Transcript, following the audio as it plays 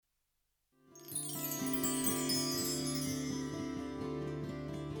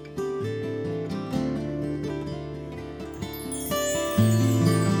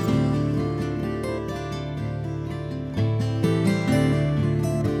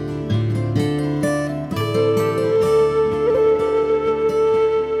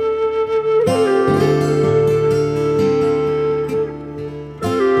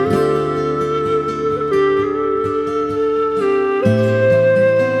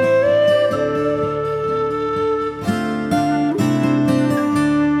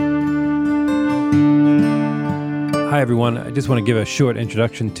everyone. I just want to give a short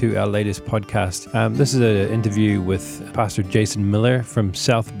introduction to our latest podcast. This is an interview with Pastor Jason Miller from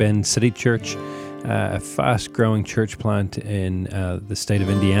South Bend City Church, a fast-growing church plant in the state of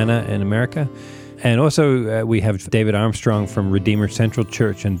Indiana in America. And also we have David Armstrong from Redeemer Central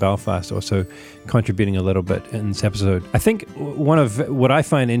Church in Belfast also contributing a little bit in this episode. I think one of what I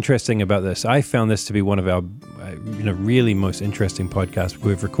find interesting about this, I found this to be one of our really most interesting podcasts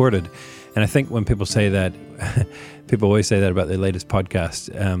we've recorded. And I think when people say that, people always say that about their latest podcast.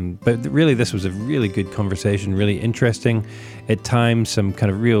 But really, this was a really good conversation, really interesting. At times, some kind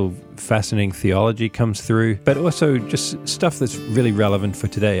of real fascinating theology comes through, but also just stuff that's really relevant for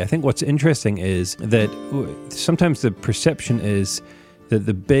today. I think what's interesting is that sometimes the perception is that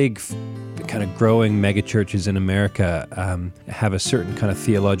the big kind of growing megachurches in America have a certain kind of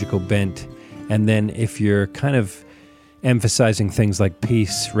theological bent. And then if you're kind of emphasizing things like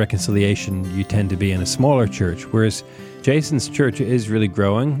peace, reconciliation, you tend to be in a smaller church. Whereas Jason's church is really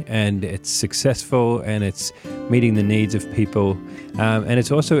growing and it's successful and it's meeting the needs of people. And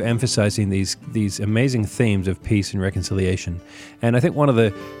it's also emphasizing these amazing themes of peace and reconciliation. And I think one of the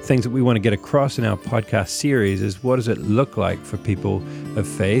things that we want to get across in our podcast series is what does it look like for people of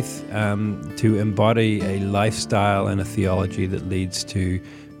faith to embody a lifestyle and a theology that leads to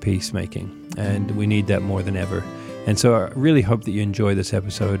peacemaking. And we need that more than ever. And so I really hope that you enjoy this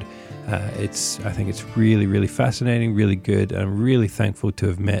episode. I think it's really, really fascinating, really good. I'm really thankful to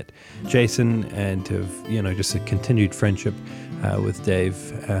have met Jason and to have, just a continued friendship with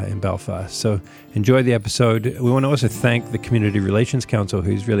Dave in Belfast. So enjoy the episode. We want to also thank the Community Relations Council,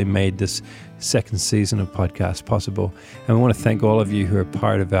 who's really made this second season of podcast possible. And we want to thank all of you who are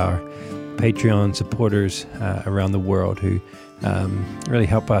part of our Patreon supporters around the world who really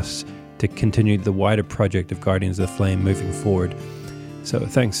help us to continue the wider project of Guardians of the Flame moving forward. So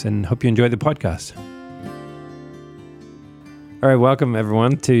thanks, and hope you enjoy the podcast. All right, welcome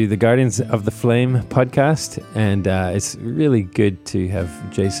everyone to the Guardians of the Flame podcast, and it's really good to have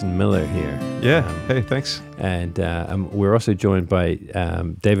Jason Miller here. Yeah, hey, thanks. And we're also joined by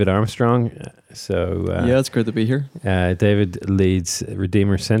David Armstrong. Yeah, it's great to be here. David leads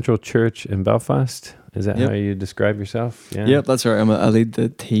Redeemer Central Church in Belfast. Is that how you describe yourself? Yeah, yep, that's right. I lead the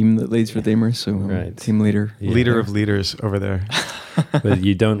team that leads Redeemer, so I'm a team leader. Yeah. Leader of leaders over there. But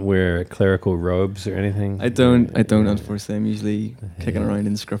you don't wear clerical robes or anything? I don't, unfortunately. I'm usually kicking around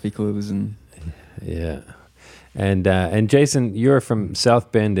in scruffy clothes. Yeah. And Jason, you're from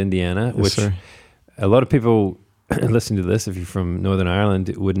South Bend, Indiana, yes, which sir. A lot of people listening to this, if you're from Northern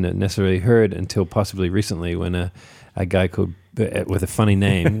Ireland, wouldn't have necessarily heard until possibly recently when a guy called with a funny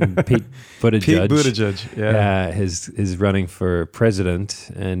name, Pete Buttigieg, is running for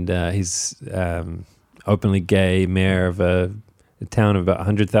president, and he's openly gay mayor of a town of about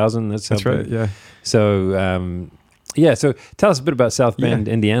 100,000. That's right. Yeah. So so tell us a bit about South Bend,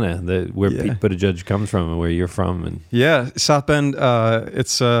 Indiana, where Pete Buttigieg comes from and where you're from. And yeah, South Bend.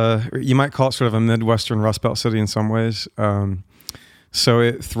 It's you might call it sort of a Midwestern Rust Belt city in some ways. So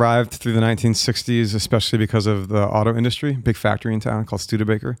it thrived through the 1960s, especially because of the auto industry, big factory in town called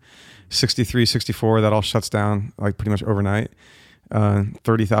Studebaker. 63, 64, that all shuts down like pretty much overnight.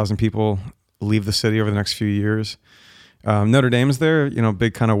 30,000 people leave the city over the next few years. Notre Dame's there,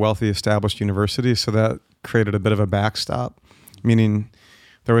 big kind of wealthy established university. So that created a bit of a backstop, meaning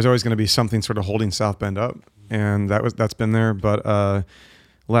there was always going to be something sort of holding South Bend up. And that's been there. But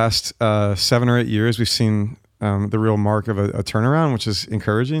last 7 or 8 years, we've seen the real mark of a turnaround, which is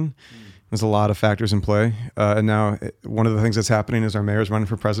encouraging. There's a lot of factors in play. And now one of the things that's happening is our mayor's running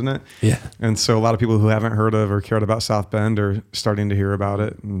for president. Yeah. And so a lot of people who haven't heard of or cared about South Bend are starting to hear about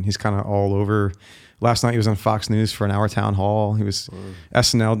it. And he's kind of all over. Last night he was on Fox News for an hour town hall. He was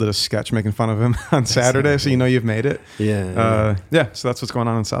SNL did a sketch making fun of him on Saturday, so you've made it. Yeah. So that's what's going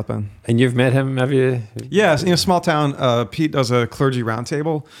on in South Bend. And you've met him, have you? Yeah, small town. Pete does a clergy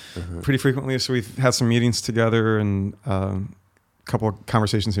roundtable pretty frequently, so we've had some meetings together and a couple of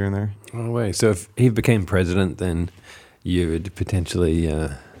conversations here and there. Oh, wait. So if he became president, then you would potentially,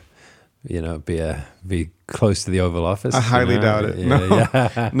 be close to the Oval Office? I highly doubt it.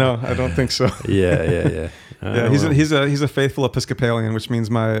 No, I don't think so. Yeah. He's a faithful Episcopalian, which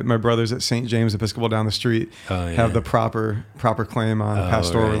means my brothers at St. James Episcopal down the street have the proper claim on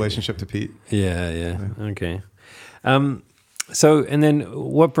pastoral relationship to Pete. Yeah. Okay. So, and then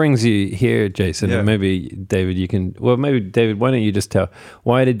what brings you here, Jason? Yeah. And maybe David, David, why don't you just tell,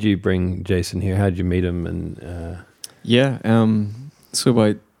 why did you bring Jason here? How did you meet him? And so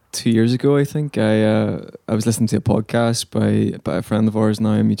about 2 years ago, I think I was listening to a podcast by a friend of ours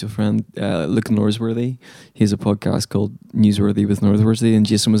now, a mutual friend, Luke Norsworthy. He has a podcast called Newsworthy with Northworthy, and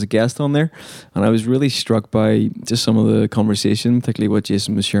Jason was a guest on there. And I was really struck by just some of the conversation, particularly what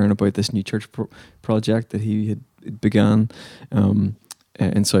Jason was sharing about this new church project that he had began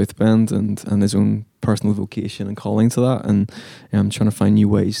in South Bend, and his own personal vocation and calling to that, and trying to find new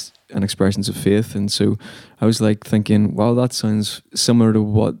ways and expressions of faith. And so I was like thinking, wow, that sounds similar to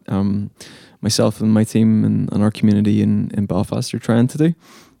what myself and my team and our community in Belfast are trying to do.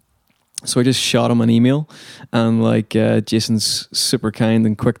 So I just shot him an email, and like Jason's super kind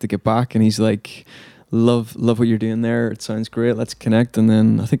and quick to get back, and he's like, love what you're doing there, it sounds great, let's connect. And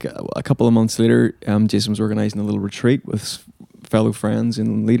then I think a couple of months later, Jason was organising a little retreat with fellow friends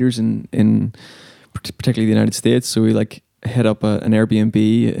and leaders in particularly the United States. So we like hit up an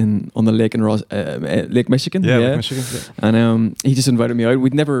Airbnb on the lake in Lake Michigan. Lake Michigan. Yeah. And he just invited me out.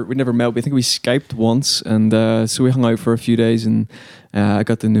 We'd never met. I think we Skyped once, and so we hung out for a few days, and I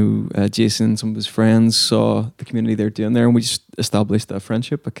got to know Jason, some of his friends, saw the community they're doing there, and we just established a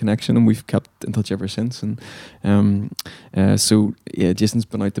friendship, a connection, and we've kept in touch ever since. And so yeah, Jason's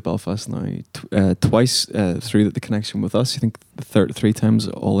been out to Belfast now twice through the connection with us. I think three times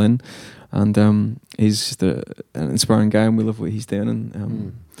all in. And he's just an inspiring guy, and we love what he's doing.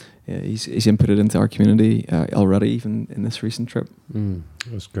 And yeah, he's inputted into our community already, even in this recent trip.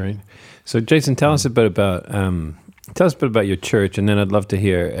 That's great. So, Jason, tell us a bit about your church, and then I'd love to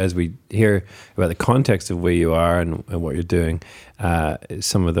hear, as we hear about the context of where you are and what you're doing,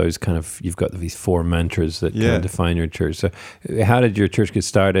 some of those kind of, you've got these 4 mantras that kind of define your church. So, how did your church get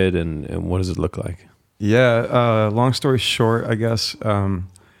started, and what does it look like? Yeah, long story short, I guess.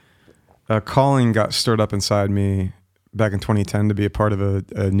 A calling got stirred up inside me back in 2010 to be a part of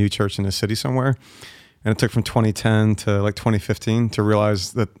a new church in a city somewhere. And it took from 2010 to like 2015 to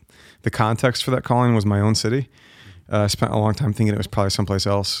realize that the context for that calling was my own city. I spent a long time thinking it was probably someplace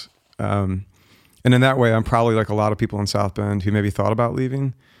else. And in that way, I'm probably like a lot of people in South Bend who maybe thought about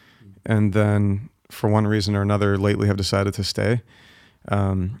leaving, and then for one reason or another lately have decided to stay.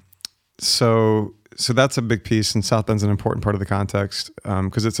 So that's a big piece, and South Bend's an important part of the context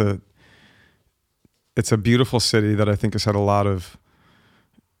because it's a beautiful city that I think has had a lot of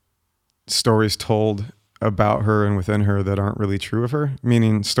stories told about her and within her that aren't really true of her,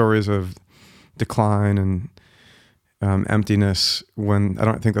 meaning stories of decline and emptiness, when I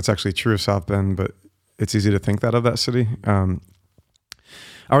don't think that's actually true of South Bend, but it's easy to think that of that city.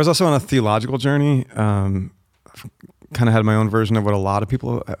 I was also on a theological journey, kind of had my own version of what a lot of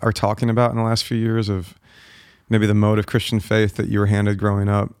people are talking about in the last few years, of maybe the mode of Christian faith that you were handed growing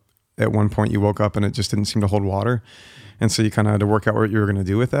up. At one point you woke up and it just didn't seem to hold water. And so you kind of had to work out what you were going to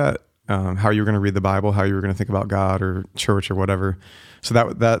do with that, how you were going to read the Bible, how you were going to think about God or church or whatever. So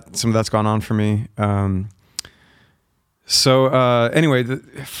that some of that's gone on for me. Anyway,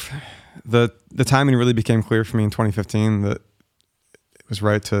 the timing really became clear for me in 2015 that it was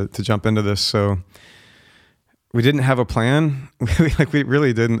right to jump into this. So we didn't have a plan. We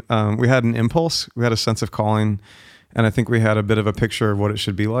really didn't. We had an impulse. We had a sense of calling. And I think we had a bit of a picture of what it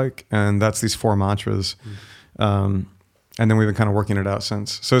should be like. And that's these 4 mantras. And then we've been kind of working it out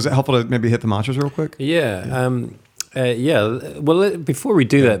since. So is it helpful to maybe hit the mantras real quick? Yeah. Well, before we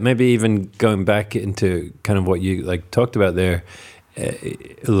do that, maybe even going back into kind of what you like talked about there,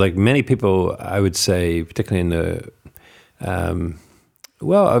 like many people, I would say, particularly in the,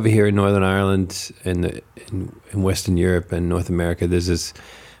 over here in Northern Ireland, in Western Europe and North America, there's this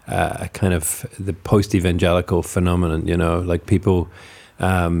kind of the post-evangelical phenomenon, like people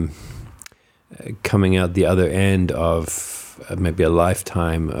coming out the other end of maybe a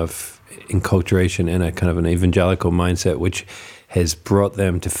lifetime of enculturation in a kind of an evangelical mindset, which has brought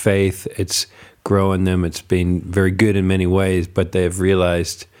them to faith. It's grown them. It's been very good in many ways, but they've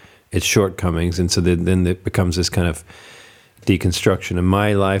realized its shortcomings. And so then it becomes this kind of deconstruction. In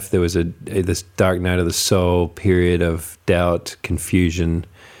my life, there was this dark night of the soul period of doubt, confusion,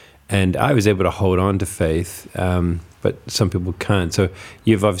 and I was able to hold on to faith, but some people can't. So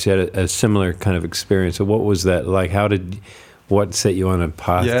you've obviously had a similar kind of experience. So what was that like? What set you on a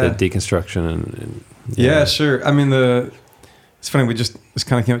path to deconstruction? Yeah, sure. I mean, it's funny. This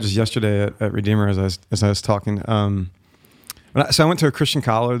kind of came up just yesterday at Redeemer as I was talking. So I went to a Christian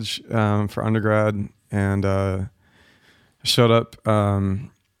college for undergrad, and showed up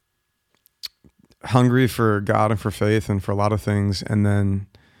hungry for God and for faith and for a lot of things, and then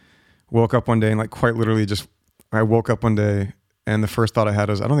woke up one day and like quite literally I woke up one day and the first thought I had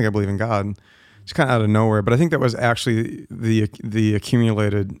was, I don't think I believe in God. Just kind of out of nowhere. But I think that was actually the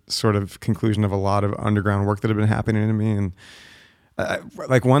accumulated sort of conclusion of a lot of underground work that had been happening to me. And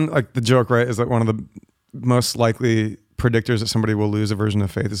like the joke, right, is that one of the most likely predictors that somebody will lose aversion to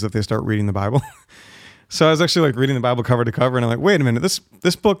faith is if they start reading the Bible. So I was actually like reading the Bible cover to cover, and I'm like, wait a minute,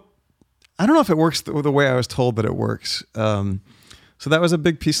 this book, I don't know if it works the way I was told that it works. So that was a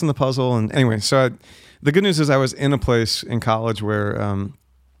big piece in the puzzle. And anyway, the good news is I was in a place in college where I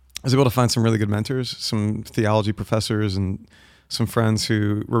was able to find some really good mentors, some theology professors, and some friends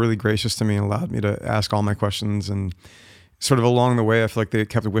who were really gracious to me and allowed me to ask all my questions. And sort of along the way, I feel like they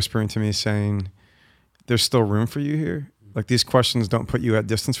kept whispering to me saying, there's still room for you here. Like, these questions don't put you at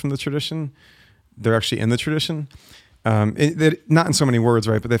distance from the tradition. They're actually in the tradition. Not in so many words,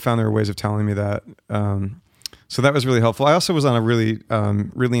 right? But they found there were ways of telling me that. So that was really helpful. I also was on a really,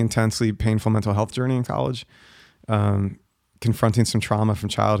 really intensely painful mental health journey in college, confronting some trauma from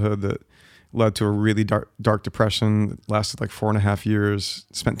childhood that led to a really dark depression that lasted like 4.5 years.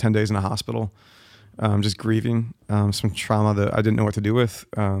 Spent 10 days in a hospital, just grieving some trauma that I didn't know what to do with.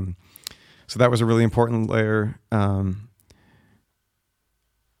 So that was a really important layer.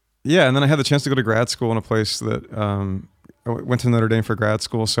 Yeah, and then I had the chance to go to grad school in a place that I went to Notre Dame for grad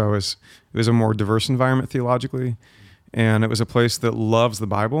school, so it was a more diverse environment theologically, and it was a place that loves the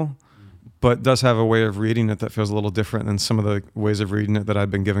Bible, but does have a way of reading it that feels a little different than some of the ways of reading it that I'd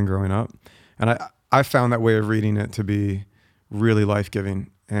been given growing up. And I found that way of reading it to be really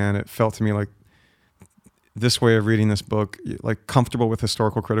life-giving, and it felt to me like this way of reading this book, like comfortable with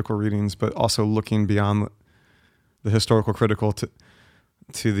historical critical readings, but also looking beyond the historical critical to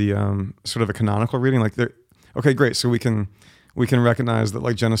the sort of a canonical reading. Like, okay, great. So we can recognize that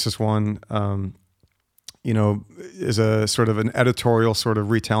like Genesis 1, is a sort of an editorial sort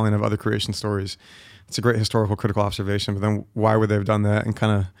of retelling of other creation stories. It's a great historical critical observation, but then why would they have done that, and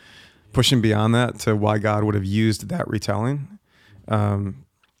kind of pushing beyond that to why God would have used that retelling.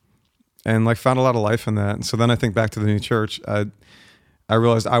 And like found a lot of life in that. And so then I think back to the new church, I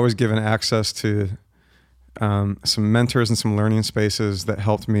realized I was given access to some mentors and some learning spaces that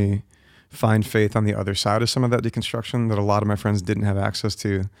helped me find faith on the other side of some of that deconstruction that a lot of my friends didn't have access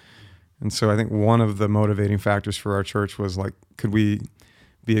to. And so I think one of the motivating factors for our church was like, could we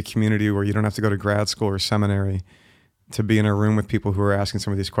be a community where you don't have to go to grad school or seminary to be in a room with people who are asking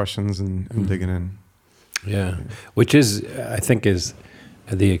some of these questions and digging in? Yeah, which is, I think, is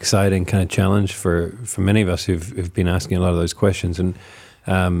the exciting kind of challenge for many of us who've been asking a lot of those questions. And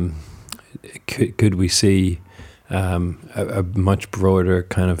could we see a much broader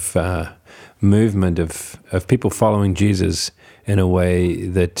kind of movement of people following Jesus in a way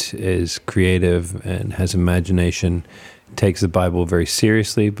that is creative and has imagination, takes the Bible very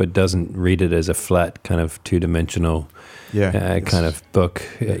seriously, but doesn't read it as a flat kind of two-dimensional kind of book.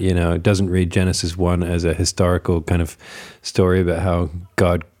 Doesn't read Genesis 1 as a historical kind of story about how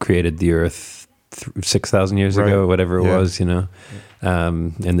God created the earth 6,000 years ago, or whatever it was, and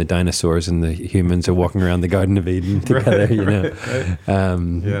the dinosaurs and the humans are walking around the Garden of Eden together,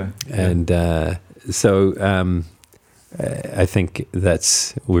 So I think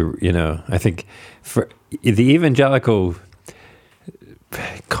I think for the evangelical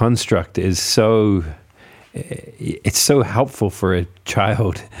construct is it's so helpful for a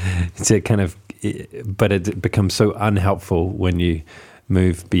child to kind of, but it becomes so unhelpful when you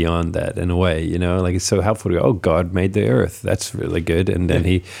move beyond that in a way, like it's so helpful to go, oh, God made the earth. That's really good. And then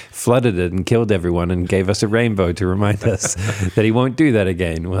he flooded it and killed everyone and gave us a rainbow to remind us that he won't do that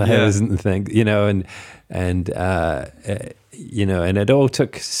again. Well, that isn't the thing, and it all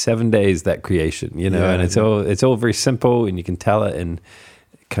took 7 days, that creation, and it's all very simple, and you can tell it in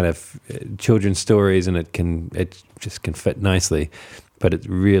kind of children's stories, and it just can fit nicely, but it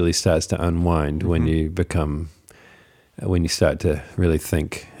really starts to unwind when you start to really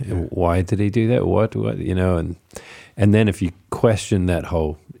think, why did he do that? What, and then if you question that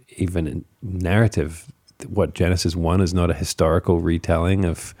whole even narrative, what Genesis 1 is not a historical retelling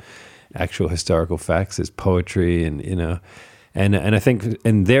of actual historical facts, it's poetry, and I think,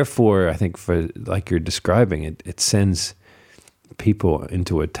 and therefore I think, for like you're describing it sends people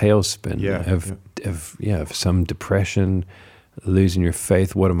into a tailspin of some depression, losing your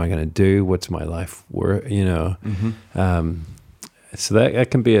faith. What am I going to do? What's my life worth? So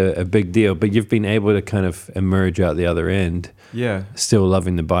that can be a big deal. But you've been able to kind of emerge out the other end. Yeah. Still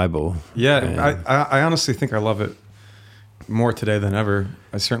loving the Bible. Yeah, I honestly think I love it more today than ever.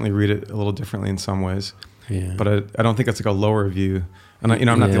 I certainly read it a little differently in some ways. Yeah. But I don't think it's like a lower view. And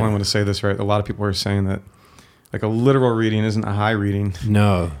I'm not the only one to say this, right? A lot of people are saying that like a literal reading isn't a high reading.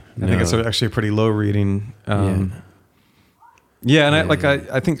 No. I think it's actually a pretty low reading. I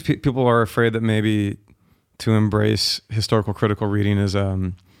think people are afraid that maybe to embrace historical critical reading is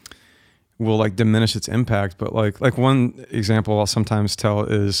will like diminish its impact. But like one example I'll sometimes tell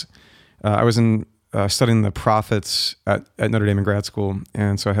is I was studying the prophets at Notre Dame in grad school,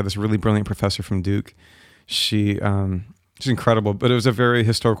 and so I had this really brilliant professor from Duke. She's incredible, but it was a very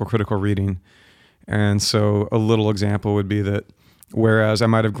historical critical reading. And so a little example would be that whereas I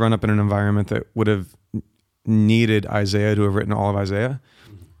might have grown up in an environment that would have needed Isaiah to have written all of Isaiah,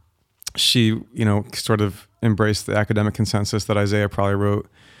 she, sort of embraced the academic consensus that Isaiah probably wrote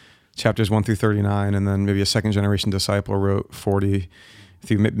chapters 1 through 39, and then maybe a second generation disciple wrote 40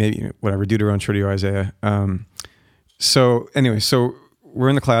 through maybe whatever, Deuteronomy, Trio, Isaiah. So we're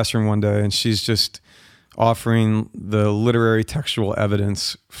in the classroom one day, and she's just offering the literary textual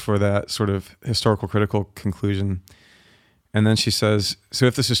evidence for that sort of historical critical conclusion. And then she says, so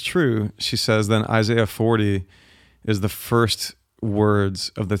if this is true, she says, then Isaiah 40 is the first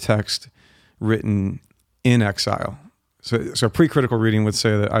words of the text written in exile. So a pre-critical reading would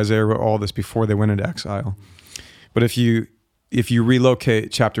say that Isaiah wrote all this before they went into exile. But if you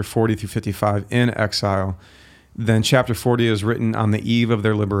relocate chapter 40 through 55 in exile, then chapter 40 is written on the eve of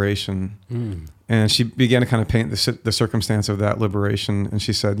their liberation. And she began to kind of paint the circumstance of that liberation. And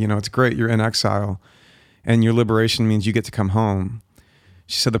she said, it's great, you're in exile, and your liberation means you get to come home.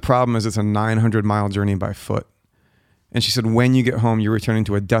 She said, the problem is it's a 900-mile journey by foot. And she said, when you get home, you're returning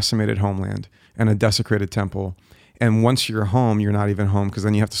to a decimated homeland and a desecrated temple. And once you're home, you're not even home, because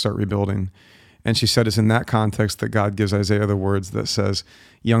then you have to start rebuilding. And she said it's in that context that God gives Isaiah the words that says,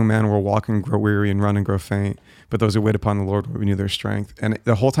 young men will walk and grow weary and run and grow faint, but those who wait upon the Lord will renew their strength. And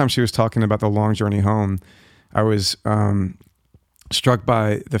the whole time she was talking about the long journey home, I was struck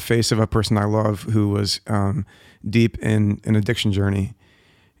by the face of a person I love who was deep in an addiction journey.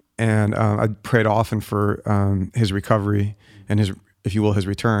 And I prayed often for his recovery and his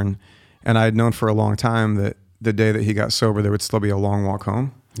return. And I had known for a long time that the day that he got sober, there would still be a long walk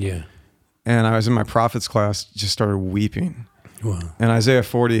home. Yeah. And I was in my prophets class, just started weeping. Wow. And Isaiah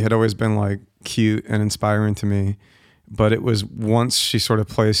 40 had always been like cute and inspiring to me. But it was once she sort of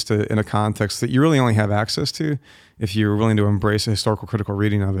placed it in a context that you really only have access to if you're willing to embrace a historical critical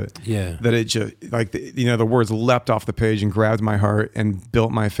reading of it. Yeah. That it just, the words leapt off the page and grabbed my heart and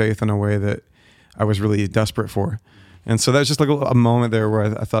built my faith in a way that I was really desperate for. And so that's just like a moment there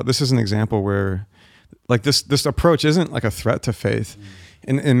where I thought, this is an example where like this approach isn't like a threat to faith.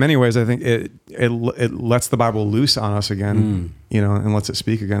 In many ways, I think it lets the Bible loose on us again, and lets it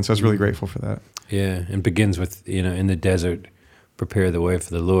speak again. So I was really grateful for that. Yeah, and begins with, in the desert, prepare the way for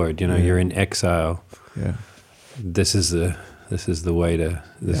the Lord. You're in exile. Yeah. This is the way to.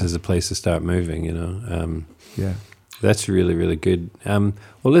 This is the place to start moving. Yeah. That's really, really good. Well,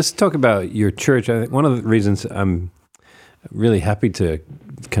 let's talk about your church. I think one of the reasons I'm really happy to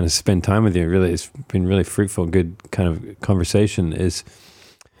kind of spend time with you, really, it's been really fruitful, good kind of conversation, is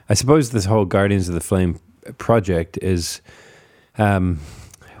I suppose this whole Guardians of the Flame project is,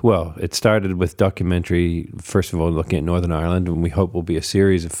 it started with documentary, first of all, looking at Northern Ireland, and we hope will be a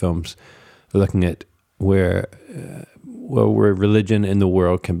series of films looking at where religion in the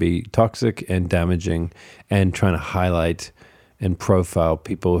world can be toxic and damaging, and trying to highlight and profile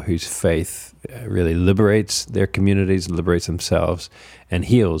people whose faith really liberates their communities, liberates themselves, and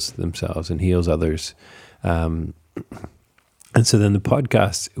heals themselves and heals others. And so then the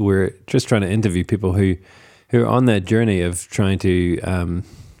podcast, we're just trying to interview people who are on that journey of trying to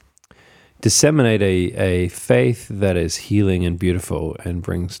disseminate a faith that is healing and beautiful and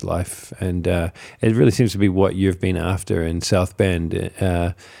brings life. And it really seems to be what you've been after in South Bend.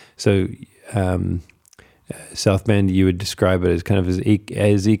 South Bend, you would describe it as kind of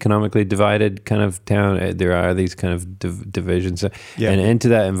as economically divided kind of town. There are these kind of divisions. Yeah. And into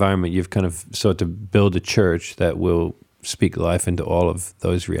that environment, you've kind of sought to build a church that will speak life into all of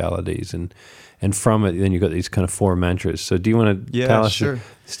those realities. And from it, then you've got these kind of 4 mantras. So do you want to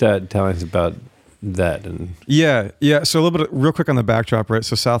start telling us about that? And Yeah. So a little bit, real quick on the backdrop, right?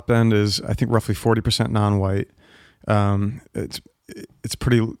 So South Bend is, I think, roughly 40% non-white. It's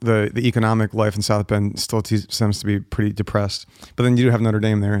pretty, the economic life in South Bend still seems to be pretty depressed. But then you do have Notre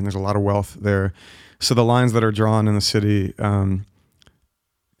Dame there, and there's a lot of wealth there. So the lines that are drawn in the city,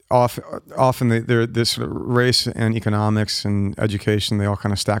 often they're this sort of race and economics and education, they all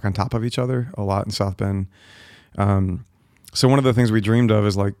kind of stack on top of each other a lot in South Bend. So one of the things we dreamed of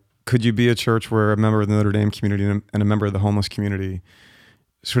is like, could you be a church where a member of the Notre Dame community and a member of the homeless community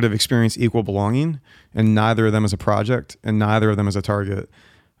sort of experience equal belonging, and neither of them is a project and neither of them is a target,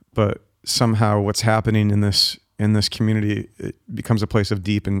 but somehow what's happening in this community, it becomes a place of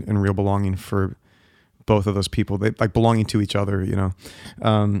deep and real belonging for both of those people. They like belonging to each other,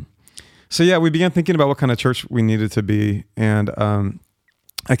 So yeah, we began thinking about what kind of church we needed to be, and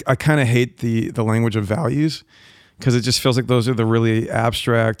I kind of hate the language of values, because it just feels like those are the really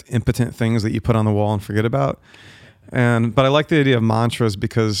abstract, impotent things that you put on the wall and forget about. But I like the idea of mantras,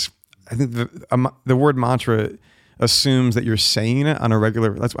 because I think the word mantra assumes that you're saying it on a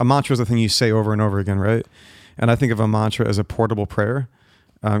regular. A mantra is a thing you say over and over again, right? And I think of a mantra as a portable prayer.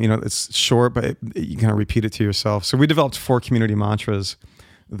 It's short, but you kind of repeat it to yourself. So we developed 4 community mantras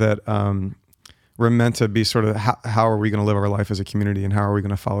that were meant to be sort of how are we going to live our life as a community, and how are we going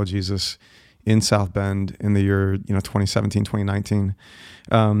to follow Jesus in South Bend in the year 2017, 2019.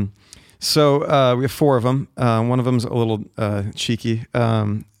 So we have 4 of them. One of them is a little cheeky,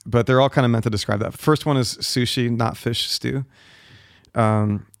 but they're all kind of meant to describe that. First one is sushi, not fish stew,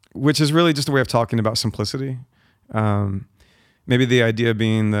 which is really just a way of talking about simplicity. Maybe the idea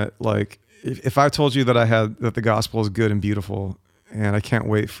being that, like, if I told you that the gospel is good and beautiful, and I can't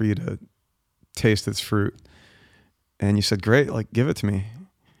wait for you to taste its fruit, and you said, great, like, give it to me.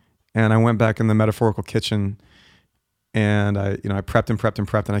 And I went back in the metaphorical kitchen, and I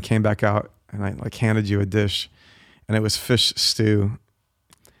prepped and I came back out and I like handed you a dish, and it was fish stew.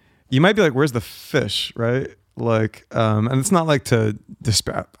 You might be like, where's the fish, right? Like, and it's not like to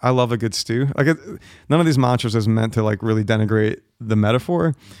despair. I love a good stew. Like, none of these mantras is meant to like really denigrate the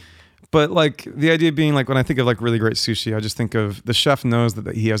metaphor, but like the idea being, like, when I think of like really great sushi, I just think of the chef knows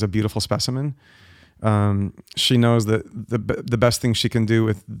that he has a beautiful specimen. She knows that the best thing she can do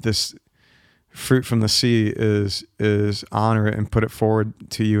with this fruit from the sea is honor it and put it forward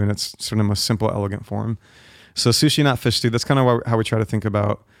to you in its sort of most simple, elegant form. So sushi, not fish stew. That's kind of how we try to think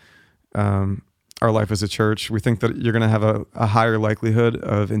about our life as a church. We think that you're going to have a higher likelihood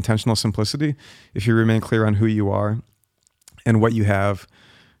of intentional simplicity if you remain clear on who you are and what you have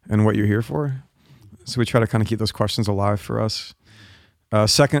and what you're here for. So we try to kind of keep those questions alive for us.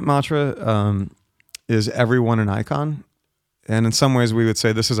 Second mantra is everyone an icon. And in some ways we would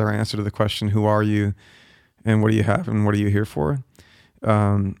say this is our answer to the question, who are you and what do you have and what are you here for?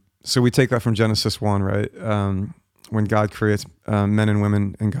 So we take that from Genesis 1, right? When God creates men and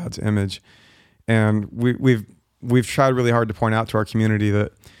women in God's image. And we've tried really hard to point out to our community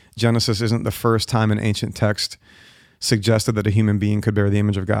that Genesis isn't the first time an ancient text suggested that a human being could bear the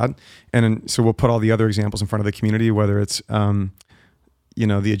image of God. So we'll put all the other examples in front of the community, whether it's the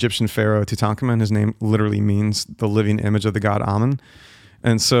Egyptian pharaoh Tutankhamun. His name literally means the living image of the god Amun.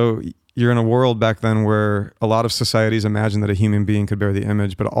 And so you're in a world back then where a lot of societies imagined that a human being could bear the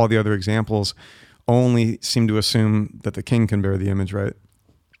image, but all the other examples only seem to assume that the king can bear the image, right?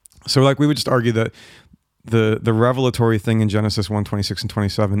 So like we would just argue that the revelatory thing in Genesis 1:26 and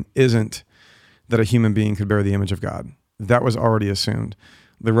 27 isn't that a human being could bear the image of God. That was already assumed.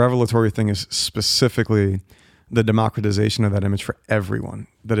 The revelatory thing is specifically the democratization of that image for everyone,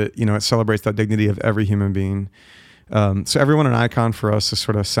 that it celebrates that dignity of every human being. So everyone an icon for us is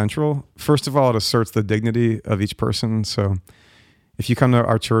sort of central. First of all, it asserts the dignity of each person. So if you come to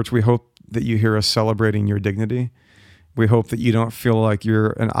our church, we hope that you hear us celebrating your dignity. We hope that you don't feel like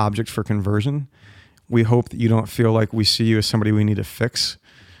you're an object for conversion. We hope that you don't feel like we see you as somebody we need to fix.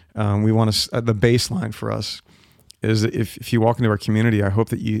 We want to, the baseline for us is that if you walk into our community, I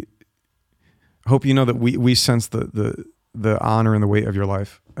hope you know that we sense the honor and the weight of your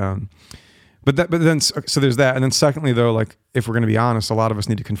life. But then there's that. And then secondly, though, like, if we're going to be honest, a lot of us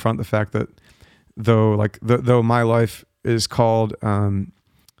need to confront the fact that though my life is called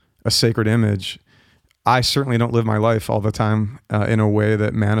a sacred image, I certainly don't live my life all the time in a way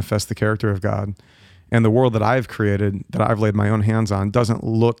that manifests the character of God. And the world that I've created, that I've laid my own hands on, doesn't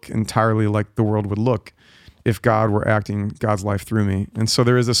look entirely like the world would look if God were acting God's life through me. And so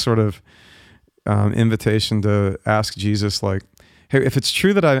there is this sort of invitation to ask Jesus, like, hey, if it's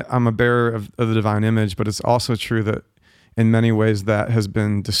true that I'm a bearer of the divine image, but it's also true that in many ways that has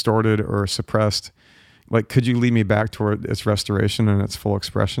been distorted or suppressed, like, could you lead me back toward its restoration and its full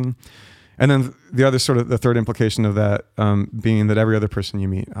expression? And then the third implication of that being that every other person you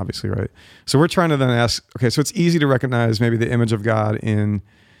meet, obviously, right? So we're trying to then ask, okay, so it's easy to recognize maybe the image of God in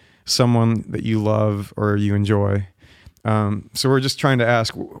someone that you love or you enjoy. So we're just trying to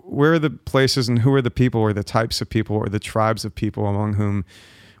ask, where are the places and who are the people or the types of people or the tribes of people among whom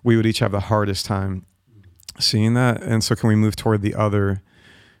we would each have the hardest time seeing that? And so can we move toward the other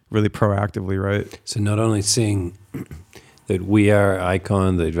really proactively, right? So not only seeing that we are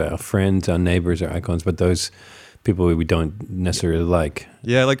icons, that our friends, our neighbors are icons, but those people we don't necessarily like.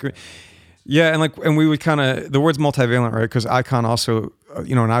 Yeah, and we would kind of, the word's multivalent, right? Because icon also,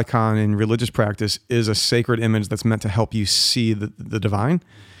 an icon in religious practice is a sacred image that's meant to help you see the divine.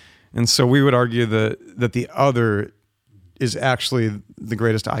 And so we would argue that the other is actually the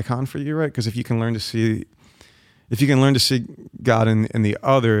greatest icon for you, right? Because if you can learn to see if you can learn to see God in the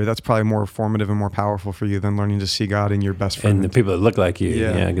other, that's probably more formative and more powerful for you than learning to see God in your best friend. And the people that look like you.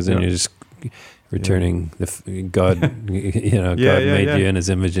 Yeah. Because then you're just returning God, God made you in his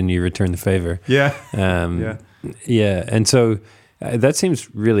image and you return the favor. Yeah. And so that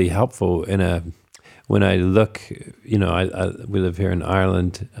seems really helpful when I look, we live here in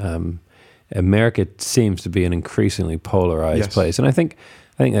Ireland. America seems to be an increasingly polarized place. And I think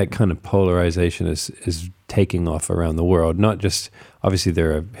that kind of polarization is taking off around the world. Not just, obviously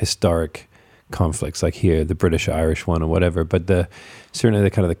there are historic conflicts like here, the British-Irish one or whatever, but certainly the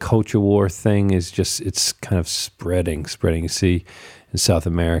kind of the culture war thing is just, it's kind of spreading. You see in South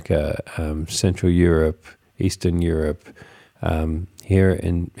America, Central Europe, Eastern Europe, here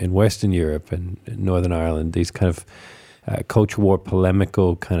in Western Europe and Northern Ireland, these kind of culture war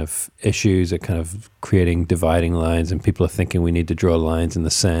polemical kind of issues are kind of creating dividing lines, and people are thinking we need to draw lines in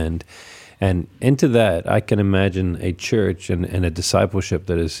the sand. And into that, I can imagine a church and a discipleship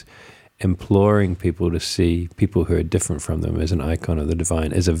that is imploring people to see people who are different from them as an icon of the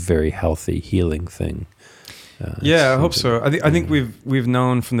divine is a very healthy, healing thing. I hope so. I think we've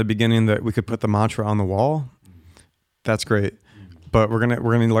known from the beginning that we could put the mantra on the wall. That's great, but we're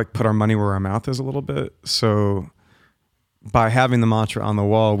gonna like put our money where our mouth is a little bit. So by having the mantra on the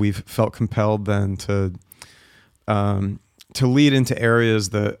wall, we've felt compelled then to lead into areas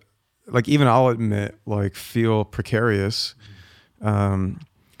that, like, even I'll admit, like, feel precarious. When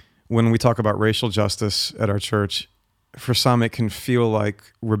we talk about racial justice at our church, for some it can feel like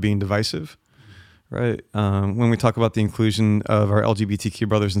we're being divisive, right? When we talk about the inclusion of our LGBTQ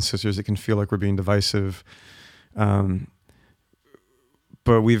brothers and sisters, it can feel like we're being divisive. But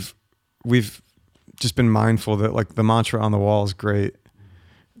we've just been mindful that, like, the mantra on the wall is great,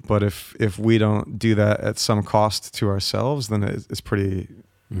 but if we don't do that at some cost to ourselves, then it's pretty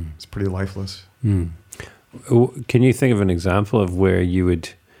lifeless. Can you think of an example of where you would,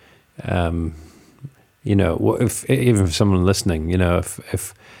 if even for someone listening,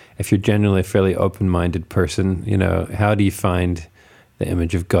 if you're generally a fairly open-minded person, how do you find the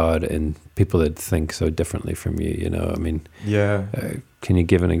image of God in people that think so differently from you? Can you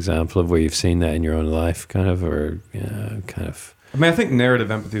give an example of where you've seen that in your own life, I think narrative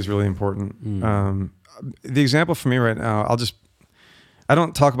empathy is really important. The example for me right now, I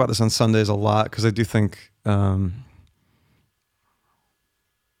don't talk about this on Sundays a lot because I do think you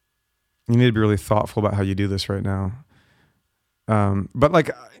need to be really thoughtful about how you do this right now. But,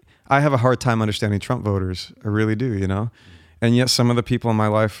 like, I have a hard time understanding Trump voters. I really do, And yet some of the people in my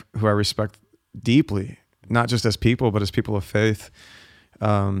life who I respect deeply, not just as people, but as people of faith,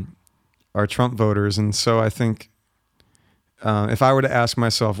 are Trump voters. And so I think if I were to ask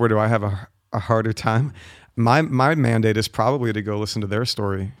myself, where do I have a harder time? My mandate is probably to go listen to their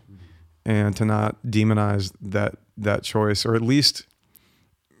story and to not demonize that choice, or at least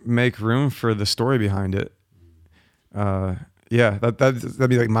make room for the story behind it. That'd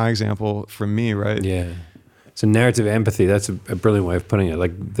be like my example from me, right? Yeah. So narrative empathy, that's a brilliant way of putting it.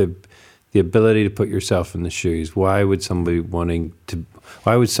 Like the ability to put yourself in the shoes. Why would someone be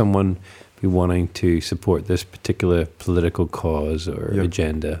wanting to support this particular political cause or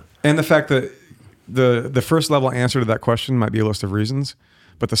agenda? And the fact that the first level answer to that question might be a list of reasons,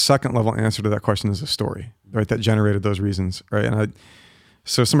 but the second level answer to that question is a story, right? That generated those reasons, right? And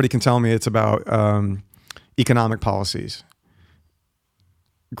so somebody can tell me it's about economic policies.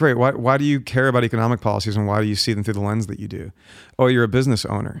 Great. Why do you care about economic policies, and why do you see them through the lens that you do? Oh, you're a business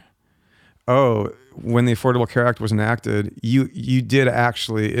owner. Oh, when the Affordable Care Act was enacted, you did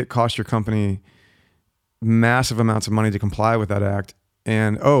actually, it cost your company massive amounts of money to comply with that act.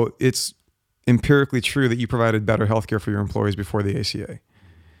 And it's empirically true that you provided better healthcare for your employees before the ACA.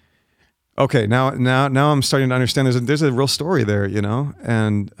 Okay, now I'm starting to understand there's a real story there,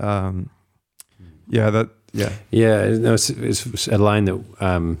 and it's a line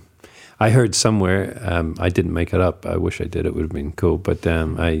that I heard somewhere. I didn't make it up. I wish I did. It would have been cool. But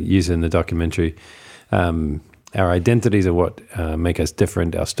I use it in the documentary. Our identities are what make us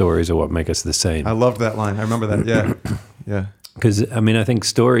different. Our stories are what make us the same. I loved that line. I remember that. Yeah, yeah. Because, I think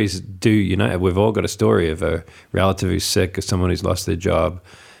stories do unite. We've all got a story of a relative who's sick, or someone who's lost their job.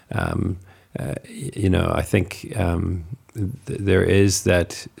 I think there is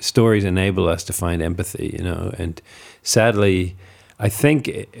that stories enable us to find empathy, and sadly, I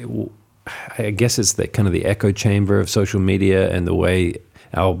think, I guess it's the kind of the echo chamber of social media and the way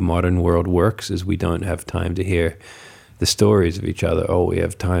our modern world works is we don't have time to hear the stories of each other. All we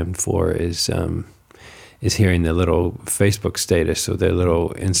have time for is is hearing their little Facebook status or their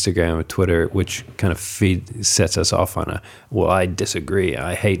little Instagram or Twitter, which kind of sets us off on well, I disagree,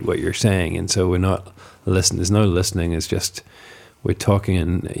 I hate what you're saying, and so we're not listening. There's no listening. It's just we're talking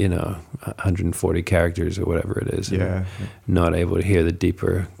in 140 characters or whatever it is. Yeah. Not able to hear the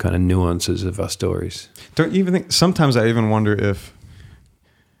deeper kind of nuances of our stories. Don't you even think? Sometimes I even wonder if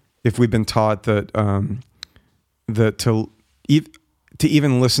we've been taught that to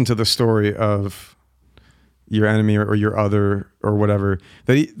even listen to the story of your enemy or your other or whatever,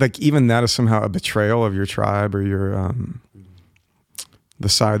 that like even that is somehow a betrayal of your tribe or your the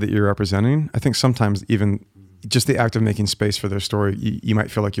side that you're representing. I think sometimes even just the act of making space for their story, you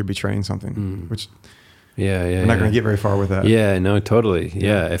might feel like you're betraying something, which we're not going to get very far with that. Yeah, no, totally.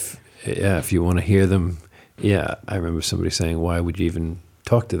 Yeah, if you want to hear them, I remember somebody saying, why would you even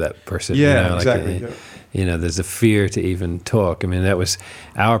talk to that person? Yeah, exactly. There's a fear to even talk. I mean, that was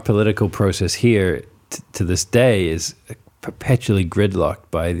our political process here to this day is perpetually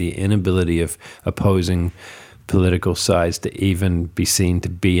gridlocked by the inability of opposing political sides to even be seen to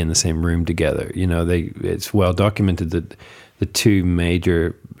be in the same room together. It's well documented that the two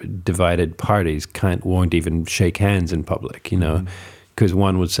major divided parties won't even shake hands in public, because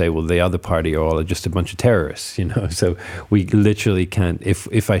one would say, well, the other party are all just a bunch of terrorists, so we literally can't,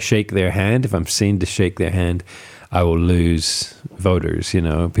 if I shake their hand, if I'm seen to shake their hand, I will lose voters,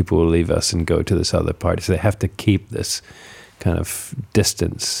 people will leave us and go to this other party. So they have to keep this kind of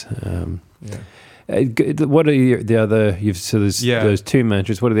distance. What are the other? Those two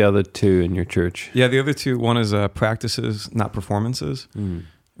mantras. What are the other two in your church? Yeah, the other two. One is practices, not performances.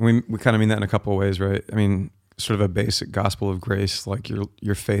 We kind of mean that in a couple of ways, right? I mean, sort of a basic gospel of grace, like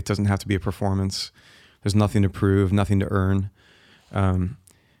your faith doesn't have to be a performance. There's nothing to prove, nothing to earn.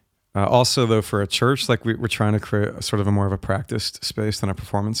 Also, though, for a church, like we're trying to create a sort of a more of a practiced space than a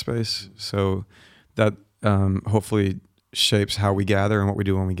performance space. So that hopefully shapes how we gather and what we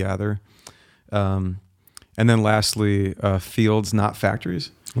do when we gather. And then lastly, fields, not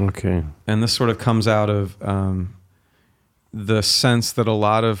factories. Okay. And this sort of comes out of the sense that a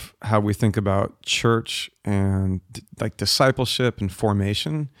lot of how we think about church and like discipleship and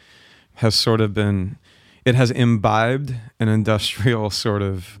formation has sort of it has imbibed an industrial sort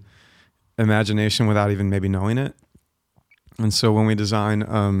of imagination without even maybe knowing it. And so when we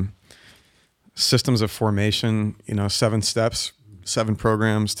design systems of formation, 7 steps, 7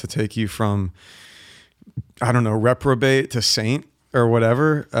 programs to take you from, I don't know, reprobate to saint or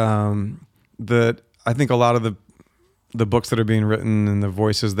whatever, that I think a lot of the books that are being written and the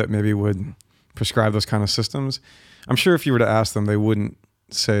voices that maybe would prescribe those kind of systems, I'm sure if you were to ask them, they wouldn't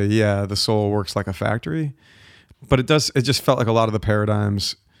say, yeah, the soul works like a factory. But it just felt like a lot of the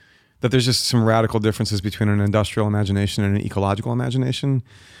paradigms that there's just some radical differences between an industrial imagination and an ecological imagination.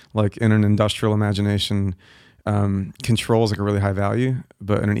 Like in an industrial imagination, control is like a really high value,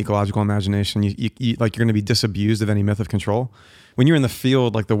 but in an ecological imagination, you like you're going to be disabused of any myth of control. When you're in the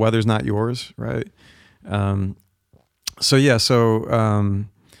field, like the weather's not yours, right? So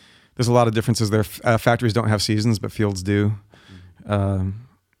there's a lot of differences there. Factories don't have seasons, but fields do.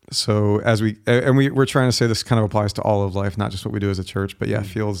 So as we're trying to say this kind of applies to all of life, not just what we do as a church, but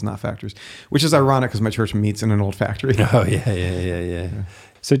fields, not factories, which is ironic because my church meets in an old factory. Oh yeah.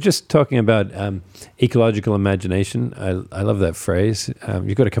 So just talking about ecological imagination, I love that phrase.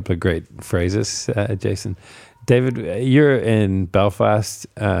 You've got a couple of great phrases, Jason. David, you're in Belfast,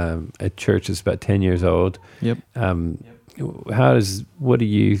 a church that's about 10 years old. Yep. What do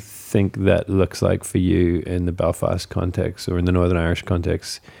you think that looks like for you in the Belfast context or in the Northern Irish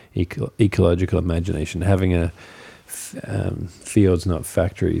context, ecological imagination, having a fields, not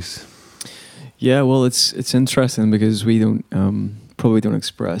factories? Yeah, well, it's interesting because we don't probably don't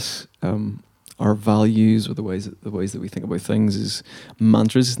express our values or the ways that we think about things as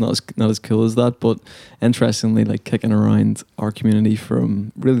mantras. It's not as cool as that, but interestingly, like kicking around our community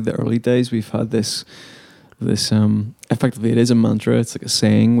from really the early days, we've had this effectively it is a mantra. It's like a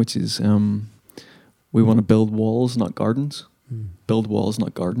saying, which is we want to build walls, not gardens. Build walls,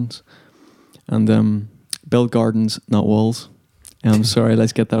 not gardens, and build gardens, not walls. I'm sorry,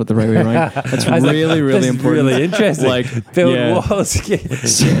 let's get that the right way around. That's really important. Really interesting. Like build walls.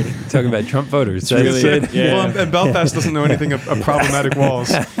 Talking about Trump voters. That's really good. Yeah. Well, and Belfast doesn't know anything of problematic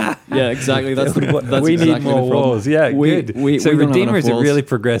walls. Yeah, exactly. That's we exactly need more walls. Yeah, good. So Redeemer is a really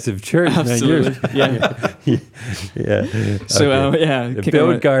progressive church. Absolutely. Yeah. So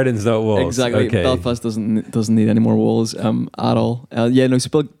build gardens, not walls. Exactly. Okay. Belfast doesn't need any more walls at all.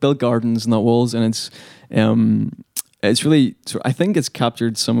 So build gardens, not walls, and it's it's really, I think it's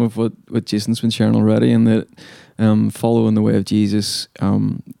captured some of what Jason's been sharing already, and that following the way of Jesus,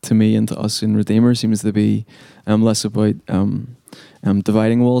 to me and to us in Redeemer, seems to be less about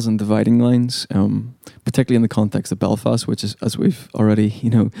dividing walls and dividing lines, particularly in the context of Belfast, which is, as we've already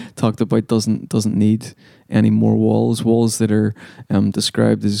talked about, doesn't need any more walls. Walls that are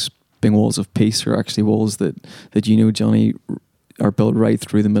described as being walls of peace are actually walls that Johnny, are built right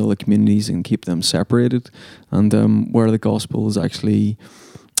through the middle of communities and keep them separated, and where the gospel is actually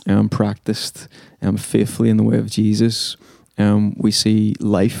practiced faithfully in the way of Jesus, we see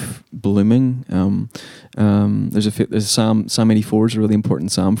life blooming. There's a Psalm 84 is a really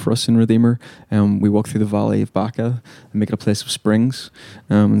important psalm for us in Redeemer. We walk through the valley of Baca and make it a place of springs.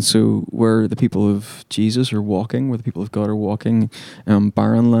 And so where the people of Jesus are walking, where the people of God are walking,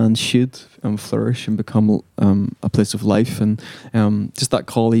 barren land should flourish and become a place of life. And just that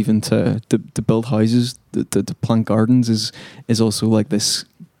call even to build houses, to plant gardens is also like this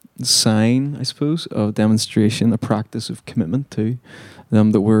sign, I suppose, of demonstration, a practice of commitment to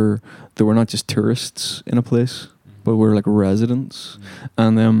that we're not just tourists in a place, but we're like residents.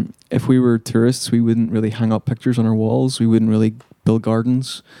 And if we were tourists, we wouldn't really hang up pictures on our walls. We wouldn't really build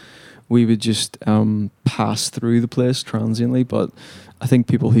gardens. We would just pass through the place transiently. But I think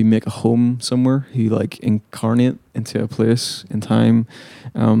people who make a home somewhere, who like incarnate into a place in time,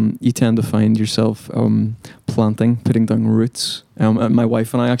 you tend to find yourself planting, putting down roots. And my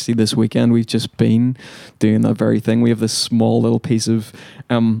wife and I actually this weekend, we've just been doing that very thing. We have this small little piece of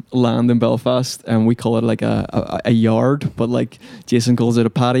land in Belfast, and we call it like a yard, but like Jason calls it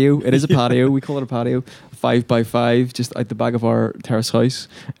a patio. It is a patio. We call it a patio, 5x5, just out the back of our terrace house.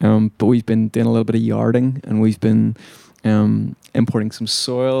 But we've been doing a little bit of yarding, and we've been importing some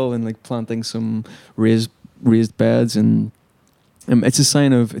soil and like planting some raised beds, and it's a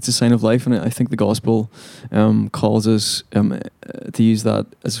sign of life. And I think the gospel calls us to use that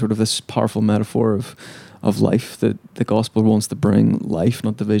as sort of this powerful metaphor of life, that the gospel wants to bring life,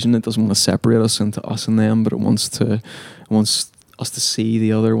 not division. It doesn't want to separate us into us and them, but it wants us to see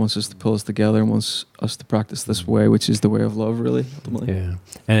the other, wants us to pull us together, wants us to practice this way, which is the way of love, really, ultimately. Yeah,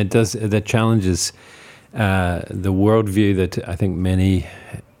 and it does, that challenges the worldview that I think many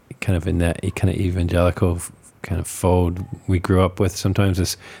kind of in that kind of evangelical kind of fold we grew up with.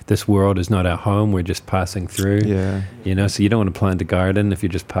 Sometimes this world is not our home, we're just passing through. Yeah. So you don't want to plant a garden if you're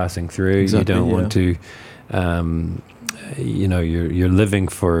just passing through. Exactly, you don't want to you're living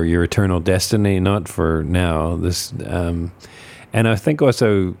for your eternal destiny, not for now. And I think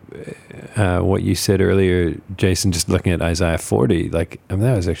also what you said earlier, Jason, just looking at Isaiah 40, that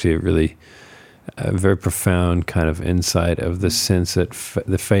was actually a very profound kind of insight of the sense that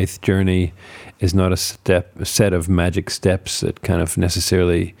the faith journey is not a set of magic steps that kind of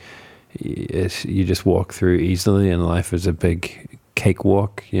necessarily you just walk through easily, and life is a big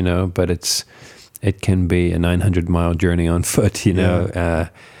cakewalk, but it can be a 900-mile journey on foot, you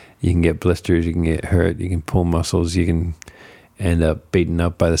can get blisters, you can get hurt, you can pull muscles, you can end up beaten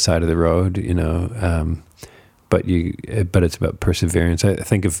up by the side of the road, but it's about perseverance. I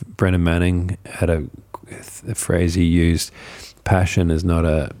think of Brennan Manning had a phrase he used: passion is not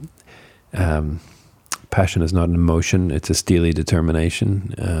an emotion; it's a steely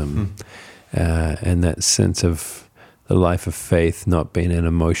determination. And that sense of the life of faith not being an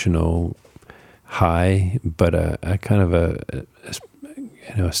emotional high, but a kind of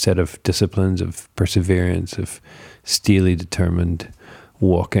a set of disciplines of perseverance, of steely determined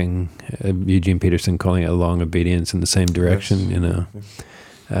walking. Eugene Peterson calling it a long obedience in the same direction.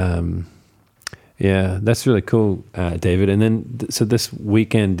 Yes. That's really cool, David. And then so this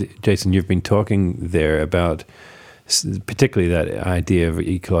weekend, Jason, you've been talking there about particularly that idea of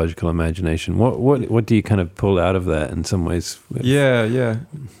ecological imagination. What do you kind of pull out of that in some ways? Yeah.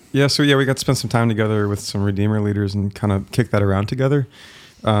 So we got to spend some time together with some Redeemer leaders and kind of kick that around together.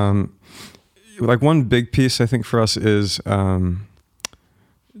 Like one big piece I think for us is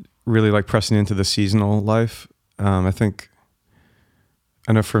really like pressing into the seasonal life. I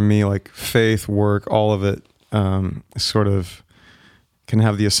know for me, like faith, work, all of it sort of can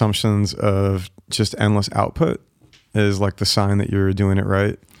have the assumptions of just endless output is like the sign that you're doing it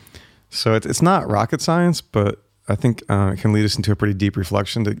right. So it's not rocket science, but I think it can lead us into a pretty deep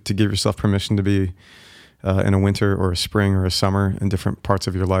reflection to give yourself permission to be in a winter or a spring or a summer in different parts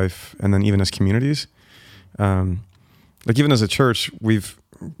of your life. And then even as communities, like even as a church, we've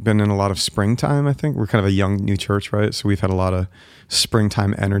been in a lot of springtime. I think we're kind of a young new church, right? So we've had a lot of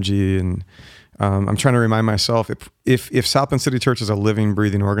springtime energy, and I'm trying to remind myself if South Bend City Church is a living,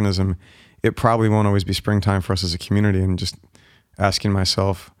 breathing organism, it probably won't always be springtime for us as a community. And just asking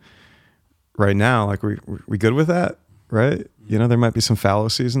myself right now, like, we good with that? right? You know, there might be some fallow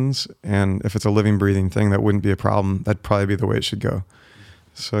seasons, and if it's a living, breathing thing, that wouldn't be a problem. That'd probably be the way it should go.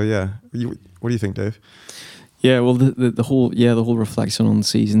 So yeah, what do you think, Dave? Yeah, well, the whole reflection on the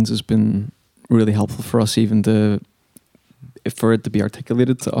seasons has been really helpful for us, even for it to be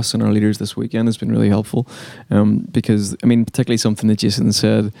articulated to us and our leaders this weekend has been really helpful. Because, I mean, particularly something that Jason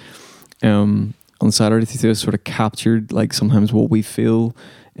said on Saturday to us sort of captured like sometimes what we feel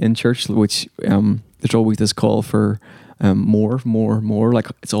in church, which there's always this call for more, like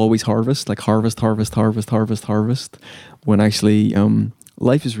it's always harvest, like harvest, when actually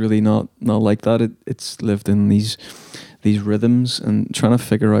life is really not like that. It's lived in these rhythms, and trying to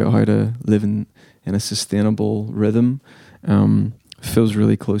figure out how to live in a sustainable rhythm feels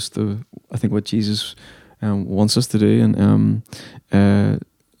really close to, I think, what Jesus wants us to do. And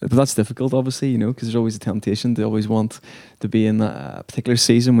but that's difficult, obviously, you know, because there's always a temptation to always want to be in that particular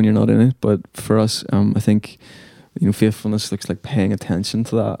season when you're not in it. But for us, I think, you know, faithfulness looks like paying attention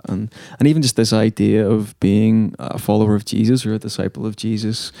to that, and even just this idea of being a follower of Jesus or a disciple of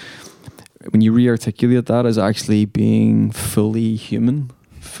Jesus, when you re-articulate that as actually being fully human,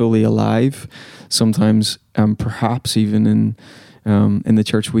 fully alive. Sometimes, perhaps even in the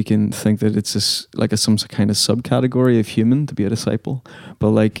church, we can think that it's some kind of subcategory of human to be a disciple, but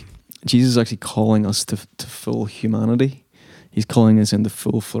like Jesus is actually calling us to full humanity. He's calling us into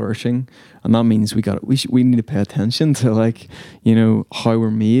full flourishing, and that means we need to pay attention to, like, you know, how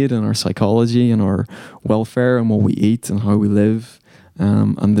we're made and our psychology and our welfare and what we eat and how we live,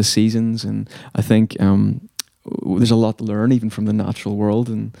 and the seasons. And I think there's a lot to learn even from the natural world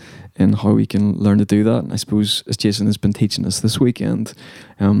and how we can learn to do that. And I suppose, as Jason has been teaching us this weekend,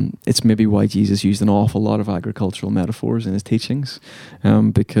 it's maybe why Jesus used an awful lot of agricultural metaphors in his teachings,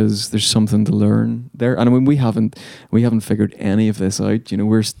 because there's something to learn there. And I mean, we haven't figured any of this out. You know,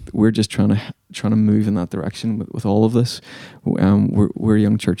 we're just trying to move in that direction with all of this. We're a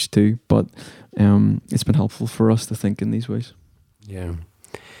young church too, but it's been helpful for us to think in these ways. Yeah.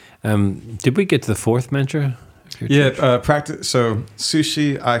 Did we get to the fourth mantra? Practice. So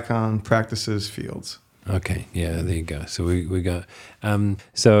Sushi Icon practices fields. Okay, yeah, there you go. So we got. I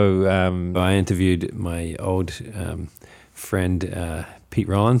interviewed my old friend Pete